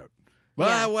script she wrote?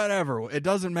 Well, whatever. It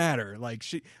doesn't matter. Like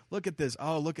look at this.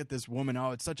 Oh, look at this woman.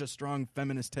 Oh, it's such a strong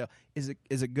feminist tale. Is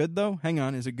it good though? Hang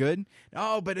on, is it good?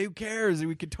 Oh, but who cares?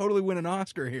 We could totally win an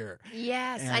Oscar here.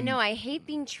 Yes, I know. I hate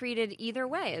being treated either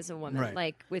way as a woman, Right.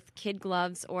 like with kid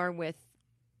gloves or with,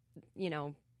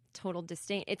 total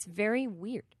disdain. It's very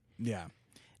weird. Yeah.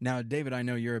 Now, David, I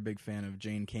know you're a big fan of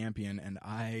Jane Campion, and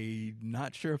I'm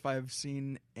not sure if I've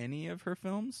seen any of her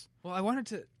films. Well, I wanted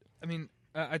to. I mean,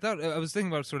 I thought I was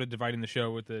thinking about sort of dividing the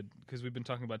show with because we've been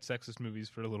talking about sexist movies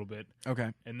for a little bit,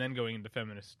 Okay. and then going into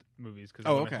feminist movies because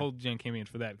Oh, I want okay. to hold Jane Campion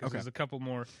for that because Okay. there's a couple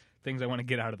more things I want to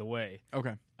get out of the way.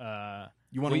 Okay. Uh,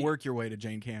 You want to we- work your way to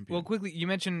Jane Campion. Well, quickly, you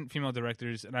mentioned female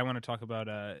directors, and I want to talk about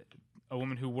a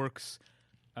woman who works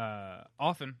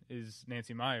often is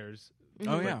Nancy Meyers.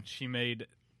 Oh, But yeah. she made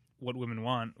What Women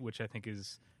Want, which I think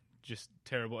is just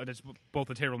terrible. And it's both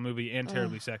a terrible movie and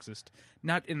terribly sexist.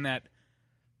 Not in that.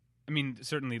 I mean,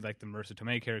 certainly, like the Marissa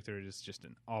Tomei character is just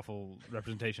an awful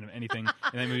representation of anything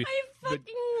in that movie. I But-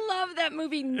 fucking love that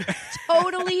movie,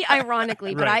 totally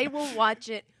ironically, but Right. I will watch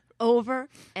it over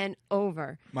and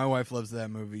over. My wife loves that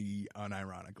movie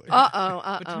unironically.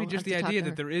 But to me, just the Have to talk idea to that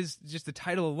her. there is just the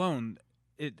title alone,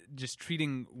 it just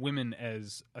treating women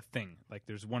as a thing. Like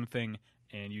there's one thing,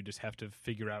 and you just have to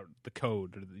figure out the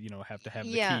code, or have to have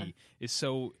the key, is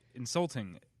so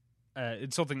insulting.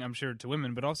 Insulting, I'm sure, to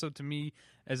women, but also to me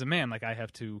as a man. Like I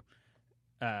have to,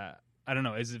 I don't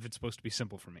know, as if it's supposed to be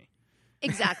simple for me.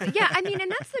 Exactly. Yeah, I mean,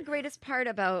 and that's the greatest part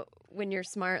about when you're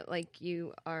smart, like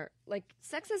you are. Like,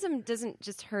 sexism doesn't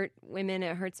just hurt women,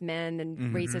 it hurts men,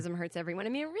 and racism hurts everyone. I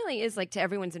mean, it really is, like, to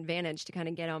everyone's advantage to kind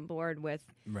of get on board with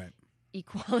Right.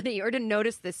 equality or to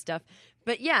notice this stuff.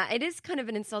 But, yeah, it is kind of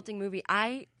an insulting movie.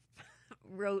 I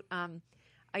wrote,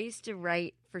 I used to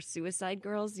write for Suicide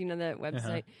Girls, that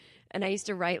website, and I used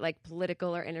to write, like,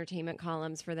 political or entertainment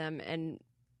columns for them, and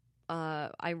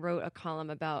I wrote a column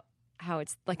about how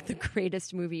it's like the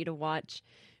greatest movie to watch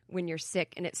when you're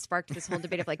sick, and it sparked this whole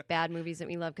debate of like bad movies that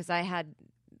we love, because I had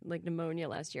like pneumonia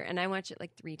last year and I watched it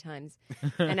like 3 times,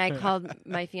 and I called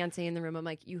my fiance in the room. I'm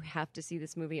like, you have to see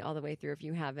this movie all the way through if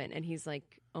you haven't. And he's like,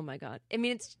 oh my God. I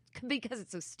mean, it's because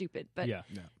it's so stupid, but Yeah.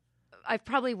 I've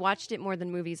probably watched it more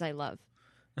than movies I love,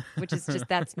 which is just,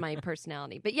 that's my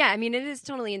personality. But yeah, I mean, it is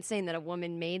totally insane that a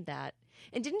woman made that.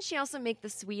 And didn't she also make The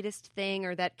Sweetest Thing,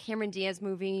 or that Cameron Diaz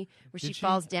movie where she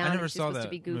falls down I never and she's saw supposed that to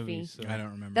be goofy? movie, so- I don't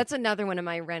remember. That's another one of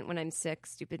my rent when I'm sick,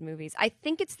 stupid movies. I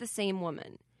think it's the same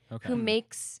woman Okay. who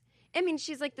makes, I mean,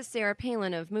 she's like the Sarah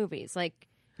Palin of movies. Like,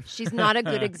 She's not a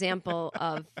good example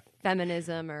of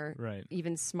feminism or Right.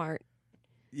 even smart.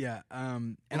 Yeah,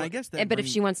 and I guess that. But if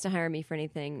she wants to hire me for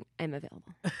anything, I'm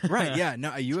available. Right, yeah,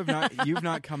 no, you've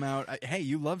not come out. Hey,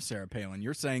 you love Sarah Palin.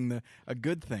 You're saying a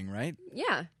good thing, right?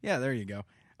 Yeah. Yeah, there you go.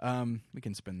 We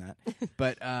can spin that,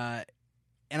 but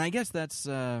and I guess that's.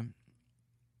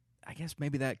 I guess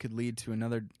maybe that could lead to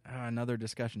another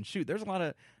discussion. Shoot, there's a lot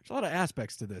of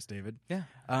aspects to this, David. Yeah,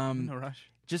 no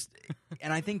rush. Just,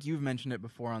 and I think you've mentioned it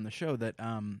before on the show that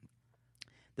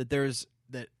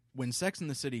that when Sex and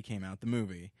the City came out, the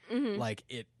movie, like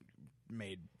it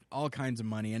made all kinds of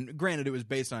money. And granted, it was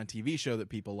based on a TV show that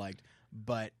people liked,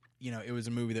 but it was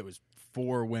a movie that was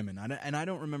for women. I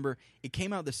don't remember. It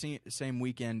came out the same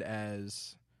weekend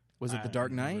as. Was it The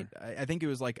Dark Knight? I think it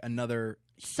was like another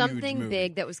something huge movie.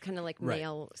 big that was kind of like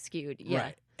male skewed. Yeah.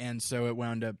 Right. And so it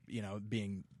wound up,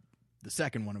 being the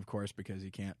second one, of course, because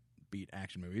you can't beat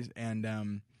action movies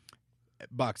and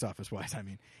box office wise. I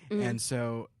mean, and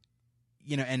so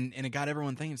and it got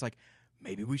everyone thinking. It's like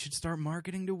maybe we should start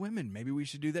marketing to women. Maybe we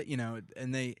should do that.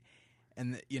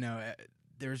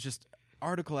 There's just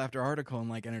article after article in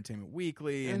like Entertainment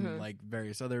Weekly and like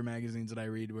various other magazines that I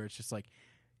read where it's just like.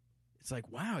 It's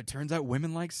like, wow, it turns out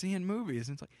women like seeing movies.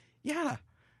 And it's like, yeah,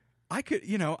 I could,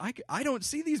 I don't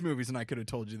see these movies and I could have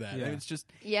told you that. Yeah. And it's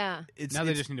just,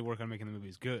 they just need to work on making the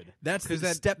movies good. That's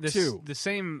step two. The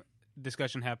same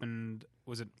discussion happened,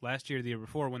 was it last year or the year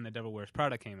before when The Devil Wears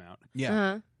Prada came out?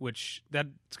 Yeah. Which, that's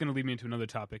going to lead me into another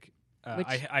topic.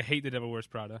 I hate The Devil Wears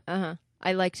Prada.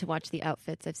 I like to watch the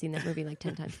outfits. I've seen that movie like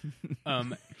 10 times.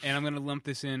 And I'm going to lump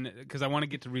this in because I want to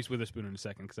get to Reese Witherspoon in a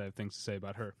second because I have things to say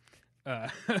about her.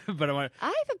 But I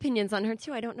have opinions on her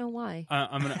too. I don't know why.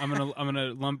 I'm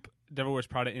gonna lump Devil Wears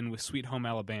Prada in with Sweet Home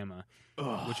Alabama,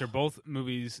 which are both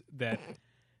movies that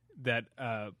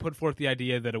put forth the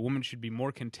idea that a woman should be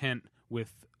more content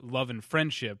with love and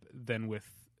friendship than with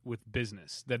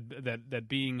business. That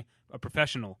being a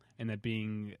professional and that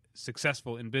being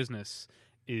successful in business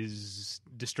is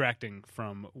distracting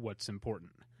from what's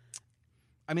important.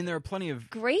 I mean, there are plenty of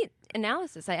great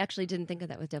analysis. I actually didn't think of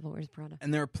that with Devil Wears Prada.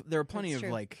 And there are plenty of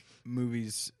like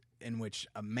movies in which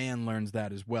a man learns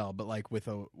that as well. But like with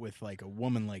a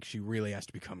woman, like she really has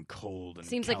to become cold and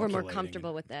seems like we're more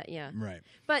comfortable with that. Yeah, right.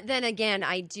 But then again,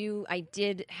 I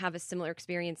did have a similar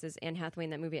experience as Anne Hathaway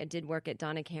in that movie. I did work at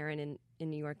Donna Karan in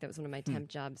New York. That was one of my temp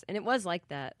jobs, and it was like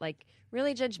that. Like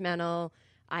really judgmental.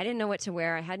 I didn't know what to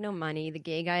wear. I had no money. The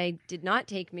gay guy did not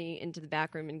take me into the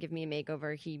back room and give me a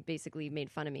makeover. He basically made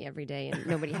fun of me every day, and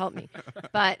nobody helped me.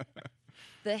 But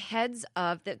the heads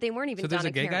of they weren't even. So there's Donna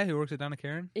a gay Karan. guy who works at Donna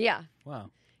Karan? Yeah. Wow.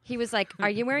 He was like, "Are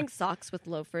you wearing socks with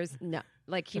loafers?" No.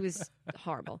 Like he was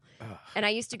horrible. And I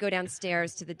used to go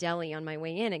downstairs to the deli on my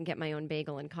way in and get my own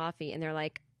bagel and coffee, and they're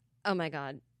like, "Oh my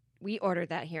God, we ordered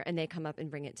that here," and they come up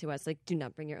and bring it to us. Like, do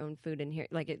not bring your own food in here.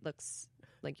 Like it looks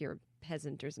like you're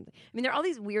peasant or something. I mean, there are all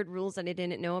these weird rules that I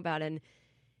didn't know about, and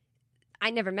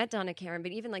I never met Donna Karan,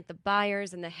 but even like the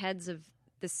buyers and the heads of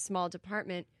this small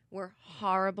department were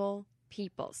horrible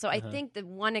people. So I think the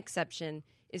one exception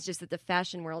is just that the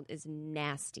fashion world is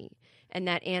nasty, and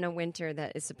that Anna Wintour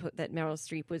that Meryl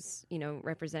Streep was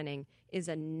representing is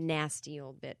a nasty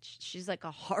old bitch. She's like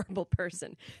a horrible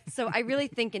person. So I really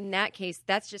think in that case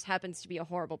that just happens to be a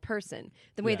horrible person,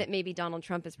 the way that maybe Donald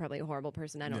Trump is probably a horrible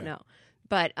person. I don't know.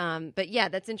 But yeah,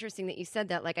 that's interesting that you said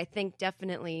that. Like, I think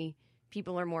definitely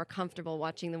people are more comfortable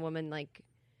watching the woman like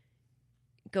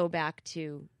go back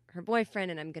to her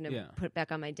boyfriend, and I'm going to put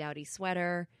back on my dowdy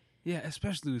sweater. Yeah,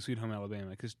 especially with Sweet Home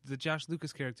Alabama, because the Josh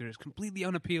Lucas character is completely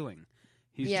unappealing.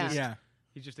 He's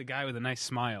just a guy with a nice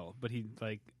smile, but he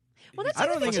like. Well, that's I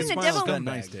don't think his the smile's Devil that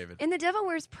nice, David. In The Devil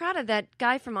Wears Prada, that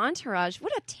guy from Entourage,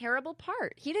 what a terrible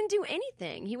part. He didn't do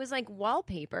anything. He was like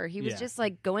wallpaper. He was just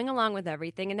like going along with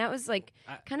everything, and that was like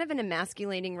kind of an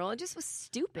emasculating role. It just was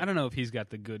stupid. I don't know if he's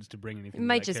got the goods to bring anything. It to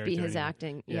might that just be his anymore.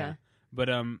 acting. Yeah. But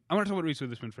I want to talk about Reese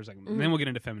Witherspoon for a second, and then we'll get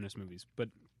into feminist movies. But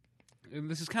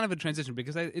this is kind of a transition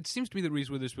because it seems to me that Reese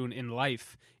Witherspoon in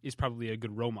life is probably a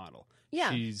good role model.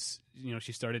 Yeah.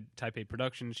 She started Type A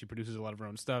Productions. She produces a lot of her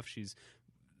own stuff. She's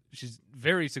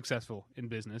very successful in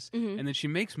business, and then she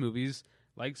makes movies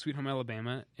like Sweet Home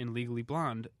Alabama and Legally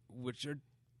Blonde, which are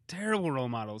terrible role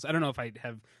models. I don't know if I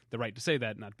have the right to say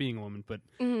that, not being a woman, but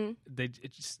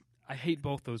I hate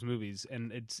both those movies,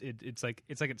 and it's like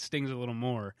it stings a little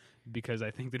more because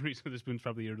I think that Reese Witherspoon's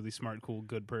probably a really smart, cool,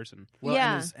 good person. Well,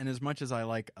 and as much as I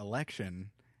like Election,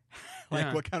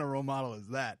 what kind of role model is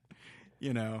that?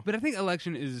 But I think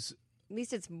Election is. At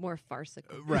least it's more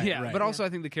farcical. Right, yeah, right. but also I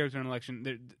think the character in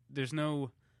Election, there's no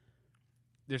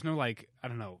like, I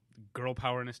don't know, girl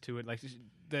powerness to it. Like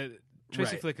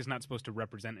Tracy Right. Flick is not supposed to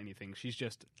represent anything. She's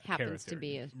just a Happens character. to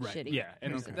be a Right. shitty. Yeah,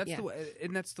 and Okay. that's the way,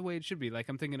 and that's the way it should be. Like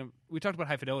I'm thinking of, we talked about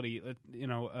High Fidelity.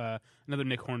 Another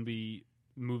Nick Hornby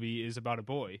movie is about a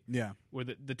boy, Yeah. where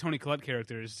the Toni Collette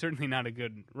character is certainly not a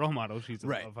good role model. She's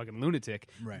Right. a fucking lunatic,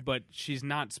 Right. but she's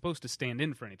not supposed to stand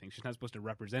in for anything. She's not supposed to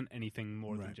represent anything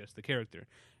more than Right. just the character,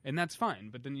 and that's fine.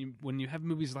 But then when you have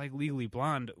movies like Legally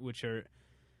Blonde, which are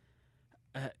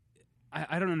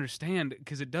I don't understand,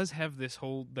 because it does have this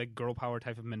whole like girl power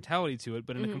type of mentality to it,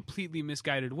 but in a completely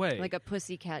misguided way. Like a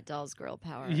Pussycat Dolls girl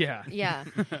power. Yeah. Yeah.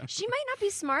 She might not be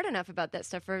smart enough about that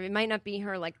stuff, or it might not be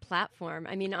her like platform.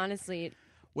 I mean, honestly.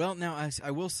 Well, now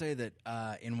I will say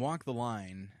that in Walk the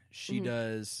Line, she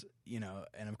does,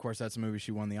 and of course that's a movie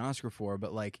she won the Oscar for,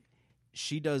 but like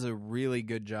she does a really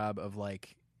good job of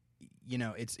like,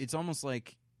 it's almost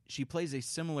like she plays a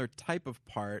similar type of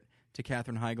part to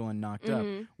Katherine Heigl in Knocked Up,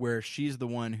 where she's the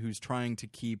one who's trying to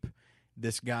keep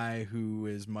this guy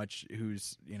who's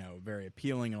very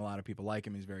appealing, and a lot of people like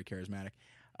him. He's very charismatic.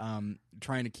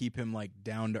 Trying to keep him like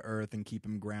down to earth and keep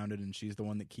him grounded, and she's the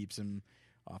one that keeps him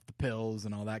off the pills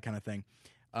and all that kind of thing.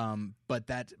 But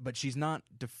she's not.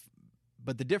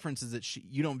 But the difference is that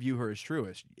you don't view her as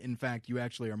truest. In fact, you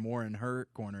actually are more in her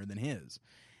corner than his.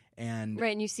 And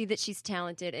Right, and you see that she's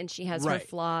talented and she has her Right.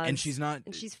 flaws. And she's not.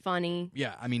 And she's funny.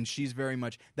 Yeah, I mean, she's very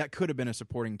much. That could have been a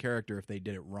supporting character if they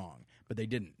did it wrong, but they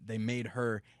didn't. They made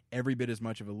her every bit as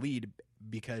much of a lead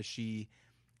because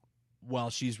while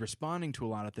she's responding to a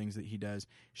lot of things that he does,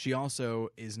 she also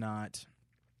is not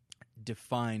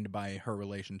defined by her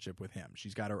relationship with him.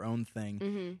 She's got her own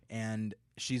thing, and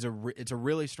it's a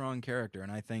really strong character.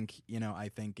 And I think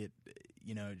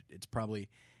it's probably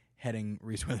heading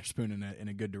Reese Witherspoon in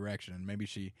a good direction. And maybe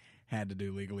she had to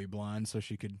do Legally Blonde so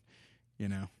she could,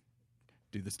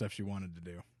 do the stuff she wanted to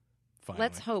do. Finally.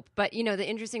 Let's hope. But, the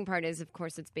interesting part is, of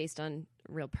course, it's based on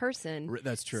a real person.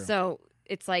 That's true. So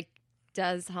it's like,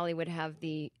 does Hollywood have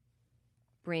the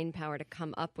brain power to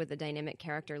come up with a dynamic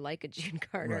character like a June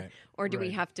Carter? Right. Or do we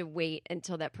Right. have to wait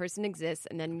until that person exists,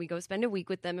 and then we go spend a week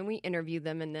with them, and we interview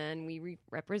them, and then we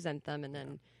represent them, and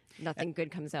then nothing good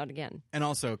comes out again? And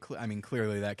also,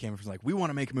 clearly that came from like, we want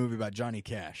to make a movie about Johnny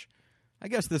Cash. I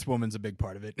guess this woman's a big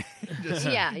part of it. Just-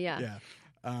 Yeah. yeah.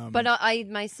 But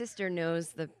my sister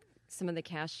knows some of the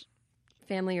Cash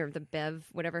family, or the Bev,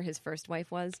 whatever his first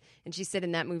wife was, and she said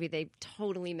in that movie they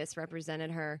totally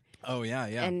misrepresented her. Oh yeah,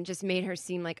 yeah. And just made her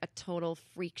seem like a total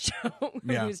freak show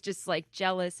Yeah. who was just like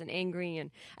jealous and angry.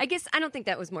 And I guess I don't think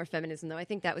that was more feminism, though. I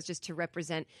think that was just to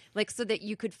represent, like, so that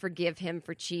you could forgive him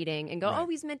for cheating and go, Right. oh,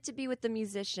 he's meant to be with the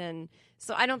musician.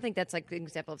 So I don't think that's like an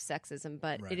example of sexism,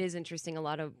 but Right. it is interesting. A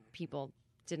lot of people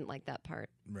didn't like that part.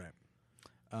 Right.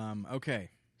 Okay.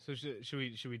 So should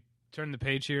we turn the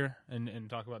page here and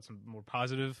talk about some more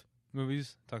positive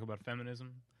movies? Talk about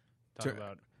feminism. Talk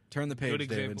about Turn the page, good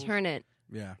David. examples. Turn it.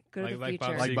 Yeah. Go to the like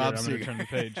future. Bob Like Seger, Bob I'm going Seger. to turn the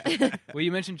page. Well,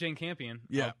 you mentioned Jane Campion.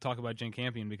 Yeah. I'll talk about Jane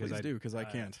Campion because Please I do, because I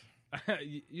can't.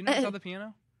 you never saw The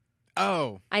Piano?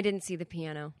 Oh. I didn't see The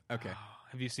Piano. Okay.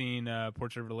 Have you seen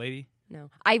Portrait of a Lady? No.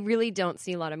 I really don't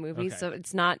see a lot of movies, Okay. so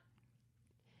it's not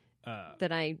Uh,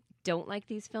 that I don't like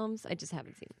these films. I just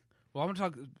haven't seen them. Well, I want to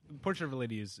talk. Portrait of a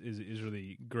Lady is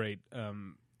really great.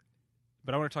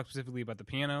 But I want to talk specifically about The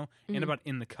Piano and about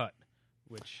In the Cut,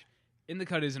 which In the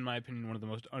Cut is, in my opinion, one of the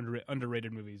most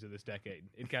underrated movies of this decade.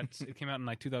 It came out in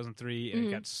like 2003, and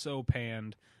it got so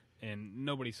panned, and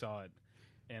nobody saw it,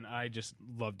 and I just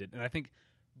loved it. And I think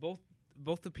both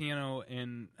The Piano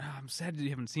and I'm sad that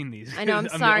you haven't seen these. I know, I'm the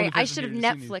sorry. only I person should have here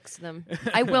who's seen these. Netflixed them.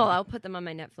 I will. I'll put them on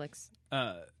my Netflix.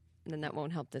 And then that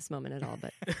won't help this moment at all.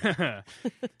 But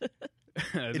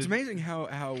It's amazing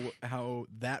how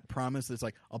that promise is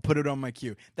like, I'll put it on my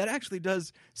queue. That actually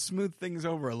does smooth things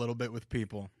over a little bit with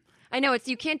people. I know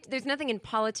you can't. There's nothing in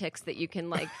politics that you can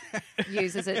like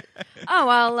use as a. Oh,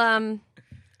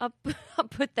 I'll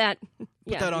put that.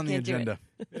 Put that on the can't do it. agenda.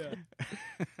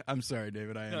 I'm sorry,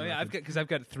 David. I've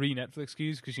got 3 Netflix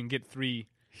queues because you can get 3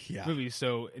 Yeah. movies.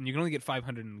 So, and you can only get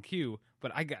 500 in the queue.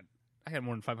 But I got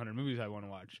more than 500 movies I want to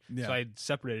watch. Yeah. So I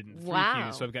separated in 3 Wow.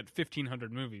 queues. So I've got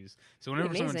 1,500 movies. So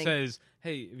whenever someone Amazing. says,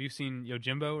 "Hey, have you seen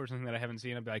Yojimbo or something that I haven't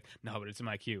seen?" I'll be like, "No, but it's in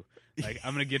my queue. Like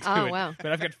I'm gonna get to Oh, it." wow.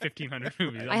 But I've got 1,500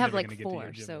 movies. I have never like gonna get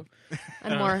 4, to so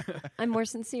Yojimbo. I'm more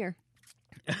sincere.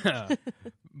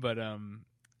 But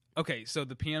okay. So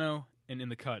The Piano and In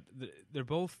the Cut, they're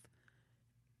both,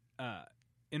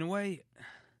 in a way.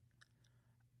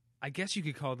 I guess you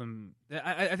could call them.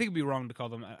 I think it'd be wrong to call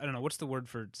them. I don't know. What's the word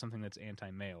for something that's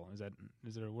anti-male?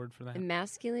 Is there a word for that?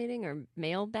 Emasculating or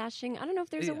male bashing? I don't know if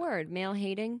there's a Yeah. word. Male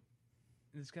hating?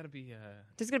 There's got to be.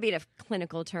 There's going to be a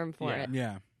clinical term for Yeah. it.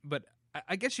 Yeah. But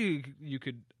I guess you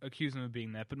could accuse them of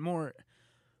being that, but more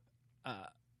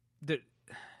the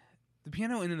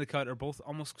Piano and In the Cut are both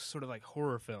almost sort of like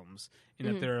horror films in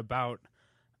that they're about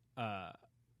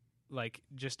like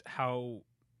just how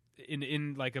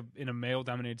in a male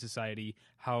dominated society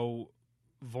how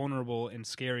vulnerable and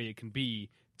scary it can be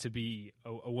to be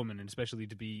a woman, and especially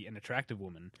to be an attractive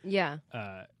woman. Yeah.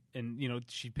 And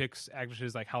she picks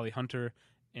actresses like Holly Hunter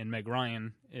and Meg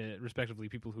Ryan, respectively,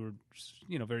 people who are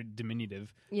very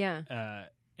diminutive. Yeah.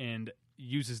 And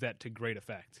uses that to great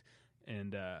effect.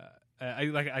 And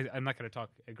I'm not going to talk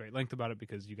at great length about it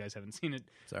because you guys haven't seen it.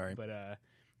 Sorry, but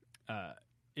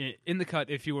In the Cut,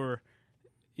 if you're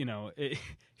if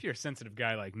you're a sensitive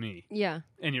guy like me, yeah,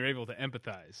 and you're able to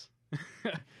empathize,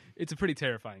 it's a pretty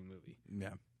terrifying movie.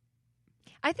 Yeah.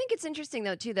 I think it's interesting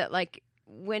though too that like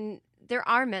when there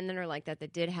are men that are like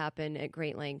that did happen at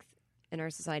great length in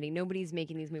our society. Nobody's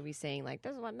making these movies saying like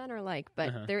this is what men are like,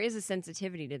 but there is a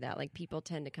sensitivity to that. Like people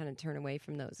tend to kind of turn away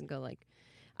from those and go like,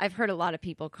 I've heard a lot of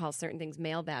people call certain things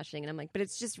male bashing, and I'm like, but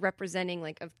it's just representing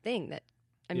like a thing that,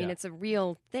 I mean, it's a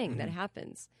real thing that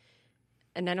happens,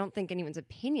 and I don't think anyone's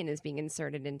opinion is being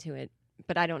inserted into it.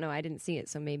 But I don't know. I didn't see it,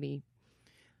 so maybe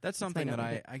that's something that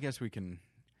I guess we can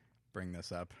bring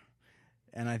this up,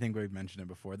 and I think we've mentioned it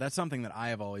before. That's something that I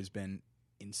have always been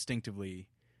instinctively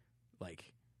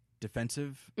like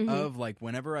defensive of. Like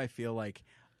whenever I feel like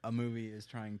a movie is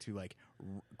trying to like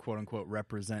quote unquote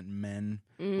represent men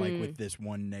like with this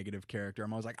one negative character,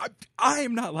 I'm always like, I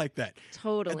am not like that.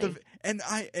 Totally.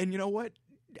 And you know what?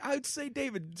 I would say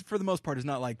David, for the most part, is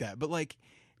not like that. But like,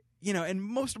 and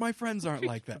most of my friends aren't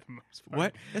like that.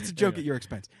 What? That's a joke at your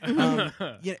expense.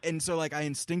 Yeah, and so like I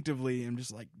instinctively am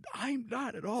just like, I'm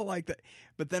not at all like that.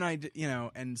 But then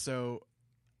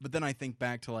but then I think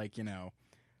back to like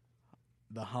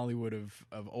the Hollywood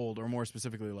of old, or more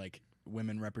specifically like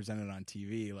women represented on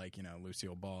TV, like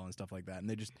Lucille Ball and stuff like that,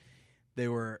 and they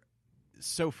were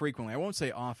so frequently, I won't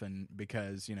say often,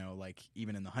 because like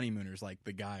even in The Honeymooners, like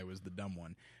the guy was the dumb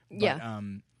one,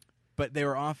 but they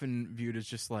were often viewed as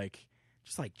just like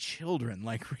children.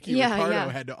 Like Ricky Ricardo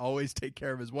had to always take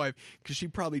care of his wife because she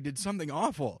probably did something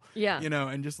awful,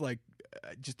 and just like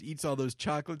just eats all those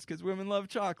chocolates because women love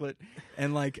chocolate,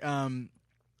 and like and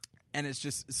it's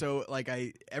just so like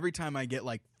every time I get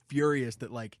like furious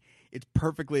that like it's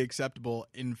perfectly acceptable,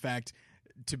 in fact,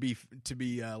 to be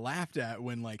laughed at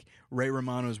when like Ray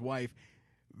Romano's wife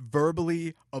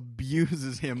verbally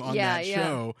abuses him on that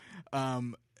show.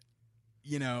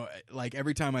 Like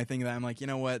every time I think of that, I'm like, you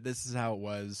know what, this is how it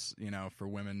was, for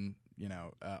women,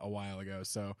 a while ago.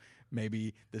 So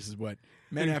maybe this is what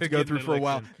men have to go through for a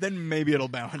while. Then maybe it'll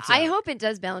balance out. I hope it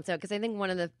does balance out, because I think one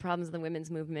of the problems of the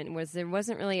women's movement was there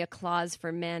wasn't really a clause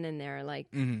for men in there, like.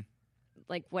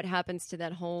 Like what happens to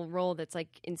that whole role that's like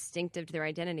instinctive to their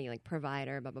identity, like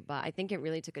provider, blah, blah, blah. I think it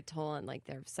really took a toll on like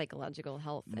their psychological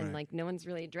health, and like no one's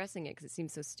really addressing it because it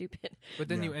seems so stupid. But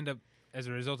then you end up, as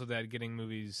a result of that, getting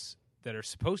movies that are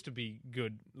supposed to be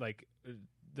good, like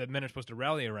that men are supposed to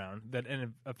rally around, that end up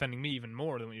offending me even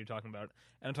more than what you're talking about.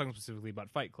 And I'm talking specifically about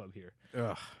Fight Club here.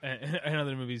 And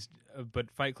other movies, but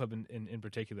Fight Club in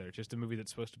particular, just a movie that's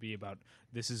supposed to be about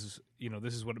this is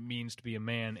what it means to be a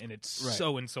man, and it's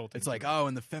so insulting. It's like,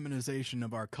 and the feminization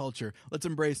of our culture. Let's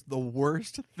embrace the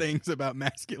worst things about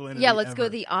masculinity. Yeah, let's go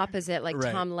the opposite, like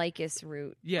Tom Likas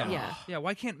route. Yeah.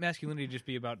 Why can't masculinity just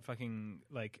be about fucking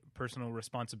like personal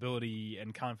responsibility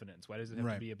and confidence? Why does it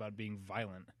have to be about being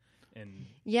violent? And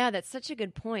that's such a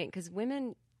good point, because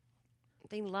women,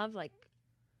 they love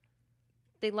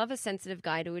a sensitive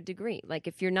guy to a degree. Like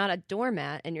if you're not a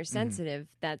doormat and you're sensitive,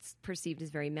 that's perceived as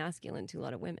very masculine to a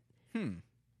lot of women.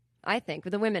 I think,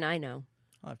 with the women I know.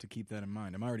 I'll have to keep that in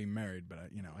mind. I'm already married, but I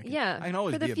can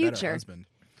always for the be a future. better husband.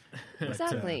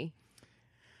 Exactly.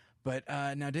 But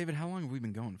now, David, how long have we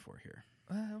been going for here?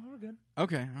 We're good.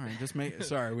 Okay, all right. Just make.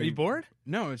 Sorry, are you bored?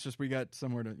 No, it's just we got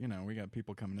somewhere to. We got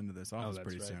people coming into this office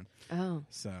pretty soon. Oh.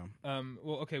 So.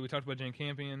 Well, okay. We talked about Jane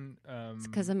Campion. It's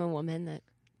because I'm a woman that.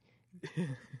 You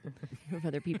have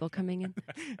other people coming in.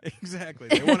 Exactly.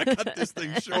 They want to cut this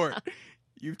thing short.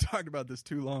 You've talked about this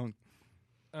too long.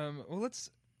 Well,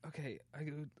 let's. Okay.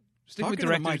 Stick with directors. To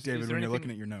the mic, David, when you're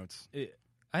looking at your notes.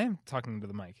 I am talking to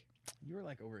the mic. You were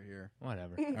like over here.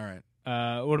 Whatever. All right.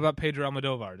 What about Pedro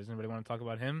Almodovar? Does anybody want to talk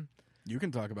about him? You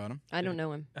can talk about him. I don't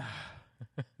know him.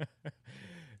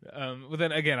 Well,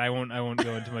 then again, I won't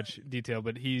go into much detail.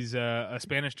 But he's a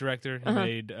Spanish director. He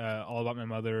made All About My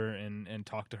Mother and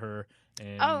Talk to Her.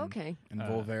 And, okay. And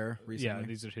Voltaire recently. Yeah,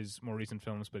 these are his more recent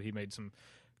films. But he made some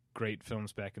great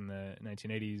films back in the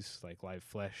 1980s, like Live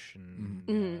Flesh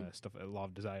and stuff, Law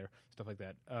of Desire, stuff like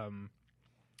that.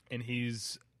 And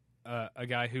he's a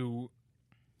guy who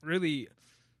really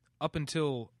up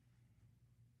until,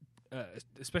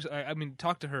 especially, I mean,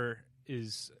 Talk to Her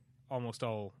is almost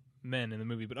all men in the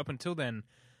movie, but up until then,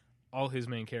 all his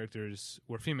main characters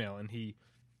were female, and he,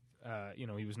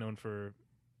 he was known for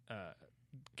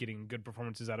getting good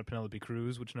performances out of Penelope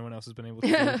Cruz, which no one else has been able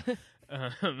to do.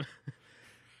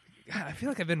 God, I feel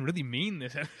like I've been really mean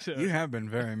this episode. You have been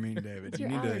very mean, David. It's you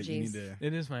your need allergies. to.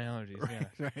 It is my allergies. Right,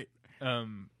 Yeah. right.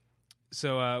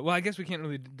 So, I guess we can't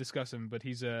really discuss him, but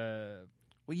he's Well,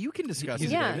 you can discuss he's,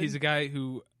 it. Yeah. David. he's a guy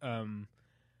who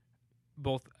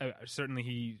both certainly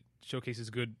he showcases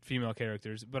good female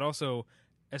characters, but also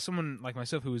as someone like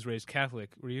myself who was raised Catholic.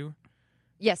 Were you?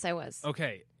 Yes, I was.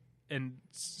 Okay, and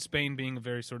Spain being a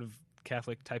very sort of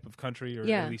Catholic type of country, or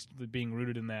Yeah. at least being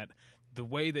rooted in that, the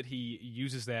way that he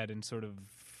uses that and sort of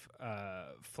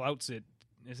flouts it.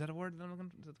 Is that a word that is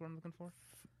that the word I'm looking for?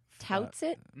 Touts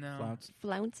it? No, Flouts.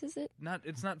 Flounces it? not.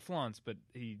 It's not flaunts, but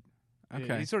he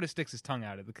Okay. sort of sticks his tongue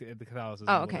out at the Catholicism.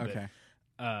 Oh, a little okay.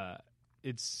 bit. Okay.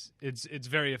 It's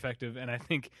very effective, and I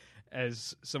think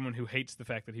as someone who hates the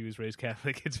fact that he was raised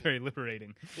Catholic, it's very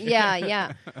liberating. Yeah,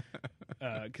 yeah.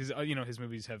 Because his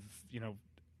movies have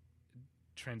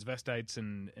transvestites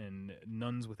and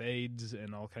nuns with AIDS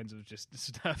and all kinds of just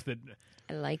stuff that.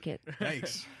 I like it.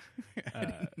 Yikes. I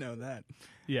didn't know that.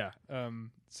 Yeah.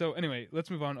 So anyway, let's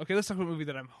move on. Okay, let's talk about a movie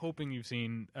that I'm hoping you've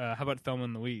seen. How about Thelma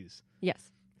and Louise?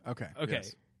 Yes. Okay. Okay.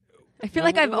 yes. I feel Well,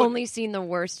 like I've what- only seen the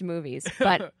worst movies,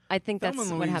 but I think Thelma that's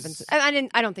and what Louise-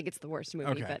 happens. I don't think it's the worst movie,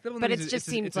 Okay. Thelma and but Louise it just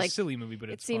seems it's like a silly movie, but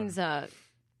it it's seems fun.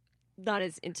 not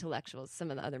as intellectual as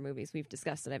some of the other movies we've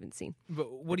discussed that I haven't seen.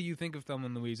 But what do you think of Thelma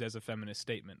and Louise as a feminist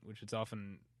statement, which it's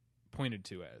often pointed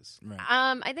to as? Right.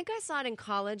 I think I saw it in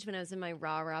college when I was in my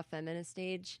rah feminist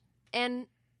stage, and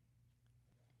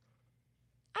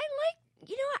I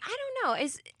I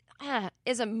don't know,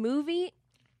 as a movie,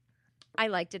 I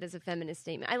liked it as a feminist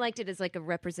statement. I liked it as like a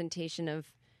representation of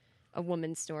a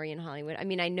woman's story in Hollywood. I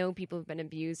mean, I know people have been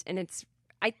abused, and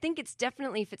I think it's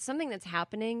definitely, if it's something that's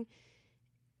happening,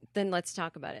 then let's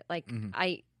talk about it. Like,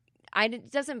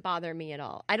 it doesn't bother me at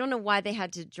all. I don't know why they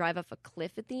had to drive off a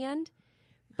cliff at the end,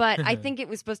 but I think it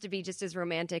was supposed to be just as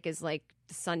romantic as like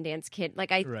the Sundance Kid.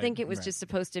 Like, I Right, think it was right. just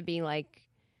supposed to be like,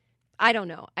 I don't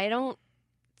know. I don't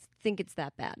think it's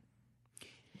that bad.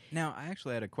 Now, I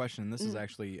actually had a question. This Mm. is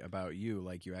actually about you.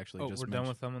 Like you actually Oh, just we're mentioned. done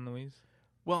with Thelma and Louise?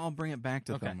 Well, I'll bring it back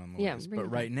to Okay. Thelma and Yeah, Louise. bring But it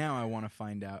right now, I want to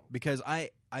find out because I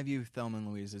view Thelma and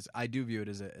Louise as I do view it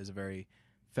as a very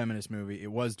feminist movie.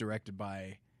 It was directed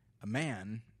by a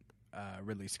man,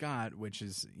 Ridley Scott, which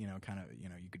is kind of you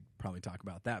could probably talk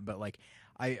about that. But like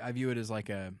I view it as like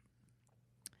a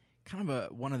kind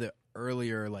of one of the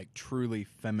earlier like truly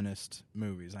feminist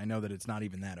movies. I know that it's not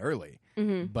even that early,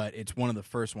 but it's one of the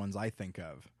first ones I think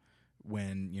of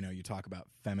when you talk about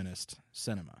feminist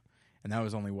cinema. And that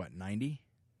was only what 90,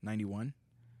 91?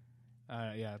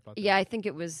 Yeah. About that. Yeah, I think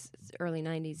it was early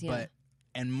 90s, yeah. But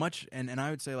and I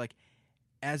would say like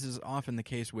as is often the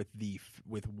case with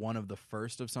with one of the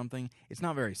first of something, it's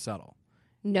not very subtle.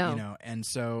 No. And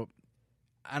so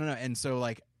I don't know, and so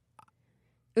like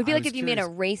It would be I like was if you made a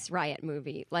curious- race riot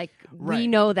movie. Like, we Right.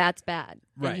 know that's bad.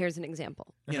 Right. And here's an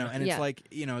example. and Yeah. it's like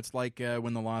it's like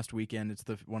when The Lost Weekend. It's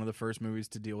one of the first movies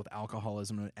to deal with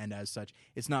alcoholism, and as such,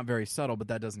 it's not very subtle, but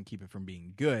that doesn't keep it from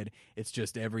being good. It's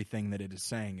just everything that it is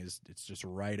saying it's just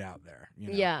right out there.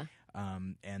 Yeah.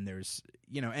 And there's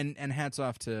and hats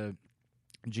off to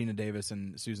Gina Davis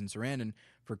and Susan Sarandon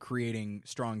for creating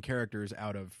strong characters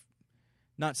out of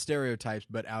not stereotypes,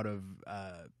 but out of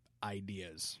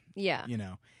ideas. Yeah.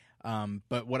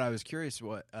 But what I was curious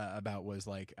about was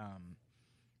like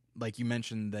you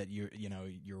mentioned that you're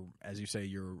as you say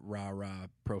you're rah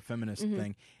pro feminist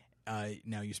thing.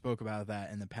 Now you spoke about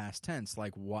that in the past tense.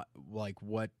 Like what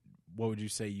would you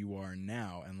say you are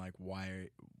now, and like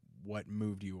what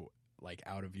moved you like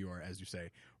out of your, as you say,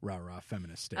 rah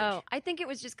feminist stage? Oh, I think it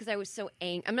was just because I was so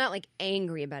I'm not like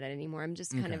angry about it anymore. I'm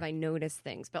just kind of, I notice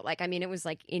things. But like, I mean, it was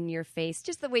like in your face,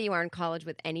 just the way you are in college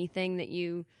with anything that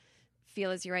you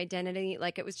feel as your identity.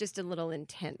 Like, it was just a little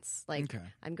intense. Like,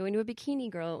 I'm going to a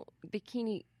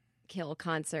Bikini Kill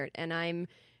concert, and I'm,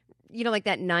 like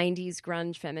that 90s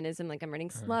grunge feminism. Like, I'm writing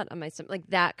slut on my stomach, like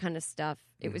that kind of stuff.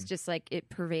 It was just like it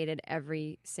pervaded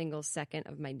every single second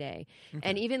of my day.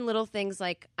 And even little things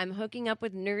like I'm hooking up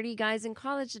with nerdy guys in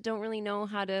college that don't really know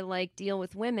how to like deal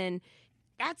with women.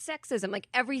 That's sexism. Like,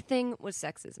 everything was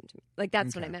sexism to me. Like,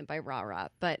 that's what I meant by rah.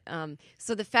 But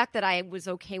so the fact that I was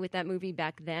okay with that movie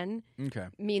back then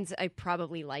means I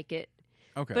probably like it.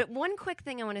 Okay. But one quick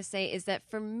thing I want to say is that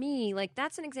for me, like,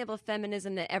 that's an example of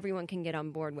feminism that everyone can get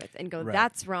on board with and go, Right.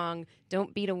 that's wrong.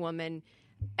 Don't beat a woman.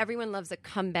 everyone loves a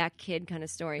comeback kid kind of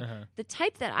story. Uh-huh. The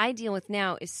type that I deal with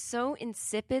now is so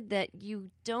insipid that you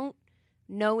don't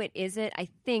know it is it, I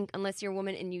think, unless you're a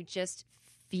woman and you just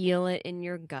feel it in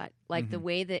your gut. Like the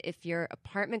way that if your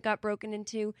apartment got broken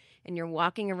into and you're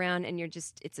walking around and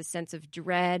it's a sense of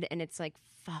dread and it's like,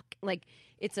 fuck, like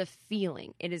it's a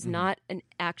feeling. It is not an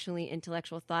actually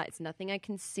intellectual thought. It's nothing I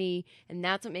can see. And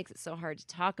that's what makes it so hard to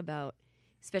talk about,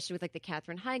 especially with like the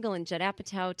Katherine Heigl and Judd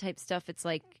Apatow type stuff. It's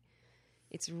like,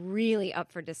 it's really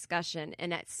up for discussion.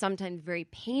 And it's sometimes very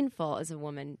painful as a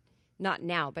woman, not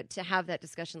now, but to have that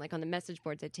discussion, like on the message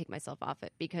boards, I'd take myself off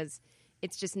it because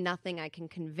it's just nothing I can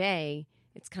convey.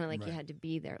 It's kind of like you had to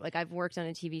be there. Like I've worked on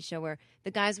a TV show where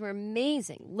the guys were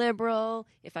amazing, liberal.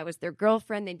 If I was their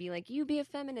girlfriend, they'd be like, you be a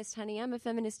feminist, honey. I'm a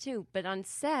feminist too. But on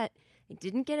set, I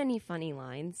didn't get any funny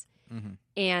lines.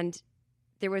 And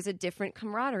there was a different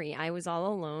camaraderie. I was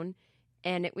all alone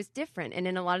and it was different. And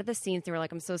in a lot of the scenes, they were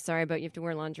like, I'm so sorry, but you have to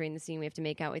wear laundry in the scene. We have to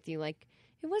make out with you. Like,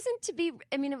 it wasn't to be,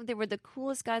 I mean, they were the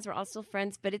coolest guys. We're all still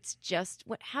friends, but it's just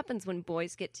what happens when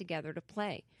boys get together to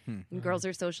play. And girls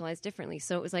are socialized differently.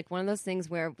 So it was like one of those things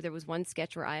where there was one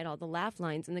sketch where I had all the laugh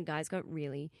lines and the guys got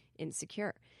really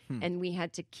insecure. And we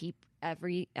had to keep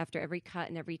after every cut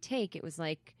and every take, it was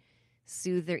like,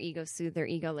 soothe their ego.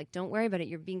 Like, don't worry about it.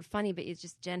 You're being funny, but it's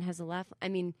just Jen has a laugh. I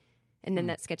mean, and then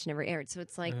that sketch never aired. So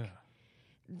it's like,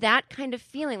 that kind of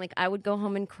feeling, like I would go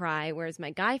home and cry, whereas my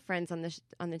guy friends on the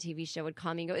TV show would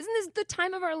call me and go, "Isn't this the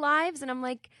time of our lives?" And I'm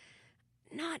like,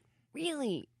 "Not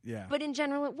really." Yeah. But in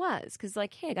general, it was because,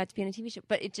 like, hey, I got to be on a TV show.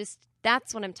 But it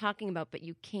just—that's what I'm talking about. But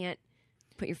you can't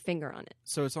put your finger on it.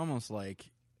 So it's almost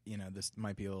like, this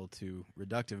might be a little too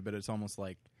reductive, but it's almost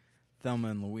like Thelma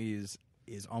and Louise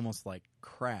is almost like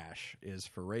Crash is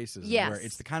for racism. Yes. Where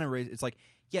it's the kind of race. It's like,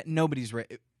 nobody's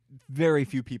very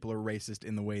few people are racist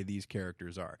in the way these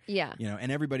characters are. Yeah.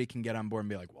 And everybody can get on board and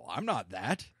be like, well, I'm not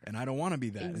that, and I don't want to be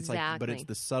that. Exactly. It's like, but it's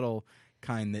the subtle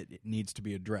kind that needs to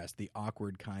be addressed, the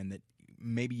awkward kind that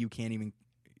maybe you can't even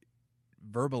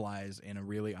verbalize in a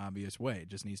really obvious way. It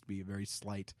just needs to be a very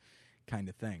slight kind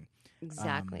of thing.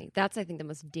 Exactly. That's, I think, the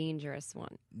most dangerous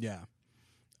one. Yeah.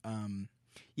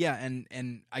 Yeah,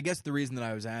 and I guess the reason that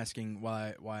I was asking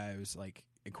why I was like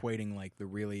equating like the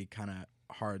really kind of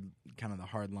the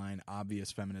hard line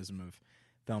obvious feminism of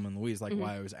Thelma and Louise, like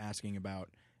why I was asking about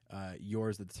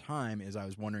yours at the time is I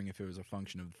was wondering if it was a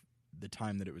function of the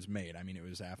time that it was made. I mean, it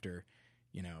was after,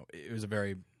 it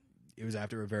was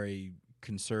after a very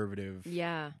conservative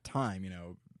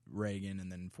time, Reagan and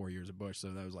then 4 years of Bush, so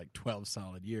that was like 12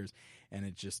 solid years, and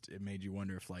it made you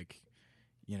wonder if like,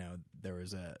 there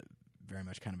was a very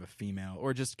much kind of a female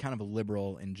or just kind of a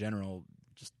liberal in general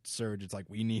just surge. It's like,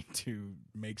 we need to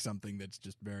make something that's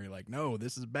just very like, no,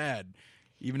 this is bad,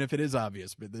 even if it is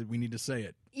obvious, but we need to say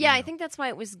it. Yeah, I think that's why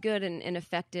it was good and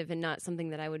effective and not something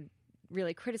that I would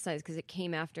really criticize because it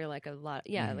came after like a lot,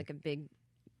 like a big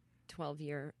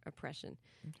 12-year oppression.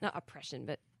 Not oppression,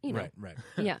 but, Right.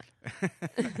 Yeah.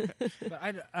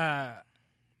 But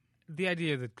the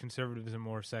idea that conservatives are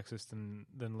more sexist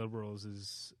than liberals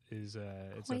is it's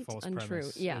quite a false untrue.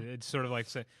 premise. Yeah. It's sort of like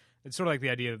the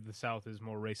idea that the South is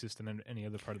more racist than any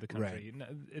other part of the country.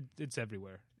 Right. It's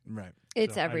everywhere. Right.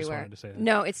 It's So everywhere. I just wanted to say that.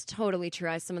 No, it's totally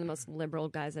true. Some of the most liberal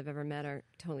guys I've ever met are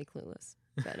totally clueless.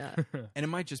 But And it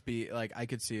might just be like, I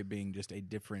could see it being just a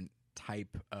different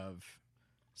type of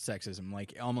sexism,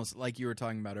 like almost like you were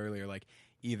talking about earlier, like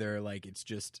either like it's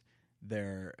just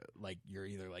they're like you're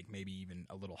either like maybe even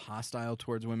a little hostile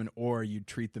towards women, or you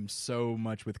treat them so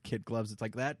much with kid gloves. It's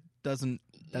like that's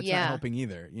not helping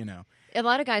either, a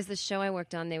lot of guys, the show I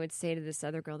worked on, they would say to this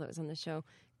other girl that was on the show,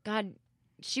 God,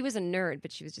 she was a nerd,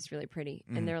 but she was just really pretty.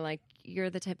 And they're like, you're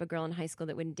the type of girl in high school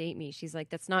that wouldn't date me. She's like,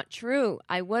 that's not true.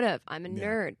 I would have. I'm a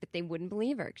nerd. But they wouldn't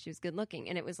believe her because she was good looking.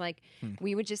 And it was like,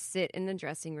 we would just sit in the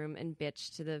dressing room and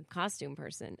bitch to the costume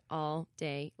person all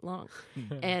day long.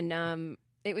 And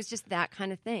it was just that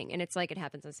kind of thing. And it's like, it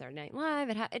happens on Saturday Night Live.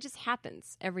 It just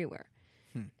happens everywhere.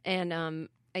 And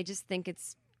I just think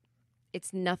it's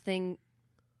nothing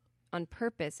on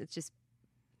purpose. It's just,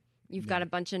 you've got a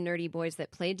bunch of nerdy boys that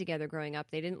played together growing up.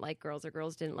 They didn't like girls or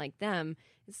girls didn't like them.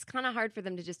 It's kind of hard for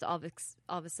them to just all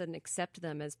of a sudden accept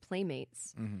them as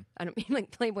playmates. I don't mean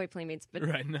like Playboy playmates, but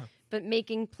Right, no. but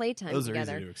making playtime those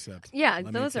together. are easy to accept. Yeah, Let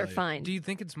me those tell are you. fine. Do you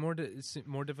think it's more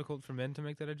difficult for men to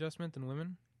make that adjustment than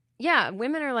women? Yeah,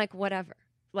 women are like whatever.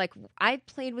 Like I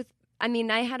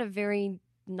had a very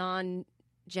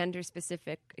non-gender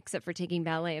specific, except for taking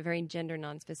ballet, a very gender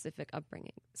non-specific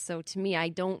upbringing. So to me, I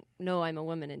don't know I'm a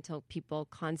woman until people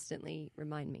constantly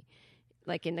remind me.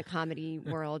 like in the comedy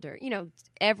world, or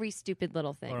every stupid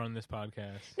little thing. Or on this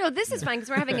podcast. No, this is fine because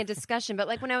we're having a discussion. But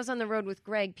like when I was on the road with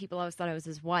Greg, people always thought I was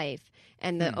his wife,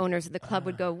 and the owners of the club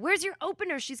would go, "Where's your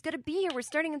opener? She's gonna be here. We're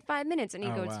starting in 5 minutes." And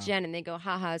he'd go, "It's Jen," and they go,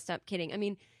 "Ha ha, stop kidding." I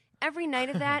mean, every night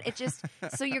of that, it just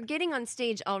so you're getting on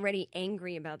stage already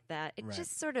angry about that. It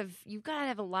just sort of you've got to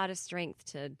have a lot of strength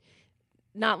to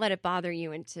not let it bother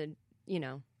you, and to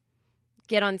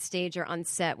get on stage or on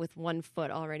set with one foot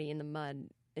already in the mud.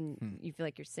 And you feel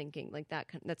like you're sinking, like that.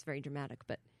 That's very dramatic,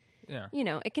 but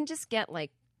it can just get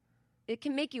like, it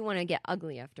can make you want to get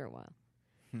ugly after a while,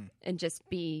 and just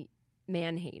be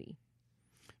man-hatey.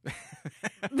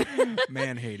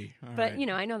 Man-hatey. But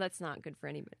I know that's not good for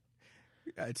anybody.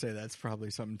 I'd say that's probably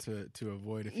something to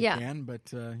avoid if you can,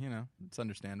 but it's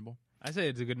understandable. I say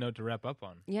it's a good note to wrap up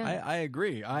on. Yeah, I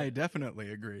agree. I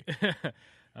definitely agree.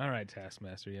 All right,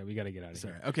 Taskmaster. Yeah, we got to get out of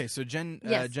here. Okay, so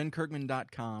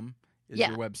JenKirkman.com is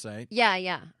your website. Yeah.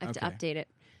 I have to update it.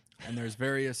 And there's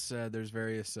various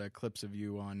clips of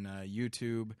you on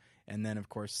YouTube, and then of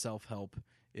course Self-Help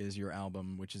is your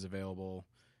album, which is available.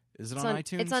 Is it on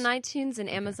iTunes? It's on iTunes and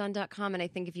Amazon.com, and I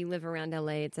think if you live around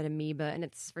LA, it's at Amoeba, and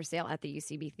it's for sale at the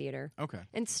UCB Theater. Okay.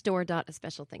 And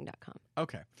store.aspecialthing.com.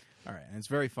 Okay. All right. And it's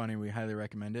very funny. We highly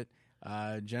recommend it.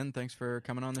 Jen, thanks for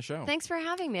coming on the show. Thanks for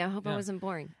having me. I hope I wasn't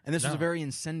boring. And this was a very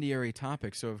incendiary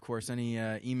topic, so of course any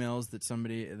emails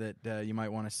that you might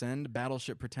want to send,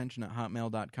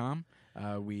 battleshippretension@hotmail.com.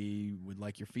 We would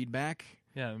like your feedback.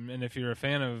 Yeah, and if you're a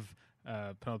fan of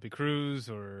Penelope Cruz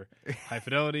or High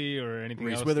Fidelity or anything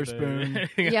Reese else Witherspoon.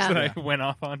 That I went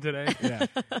off on today.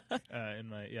 In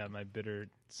my bitter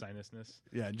sinusness.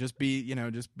 Yeah, just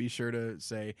be sure to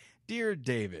say, "Dear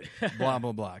David," blah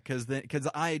blah blah, because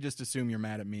I just assume you're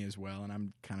mad at me as well, and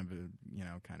I'm kind of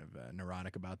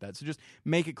neurotic about that. So just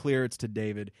make it clear it's to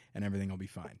David, and everything will be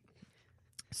fine.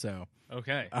 So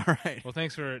okay, all right. Well,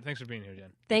 thanks for being here,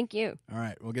 Jen. Thank you. All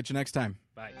right, we'll get you next time.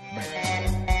 Bye.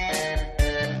 Bye.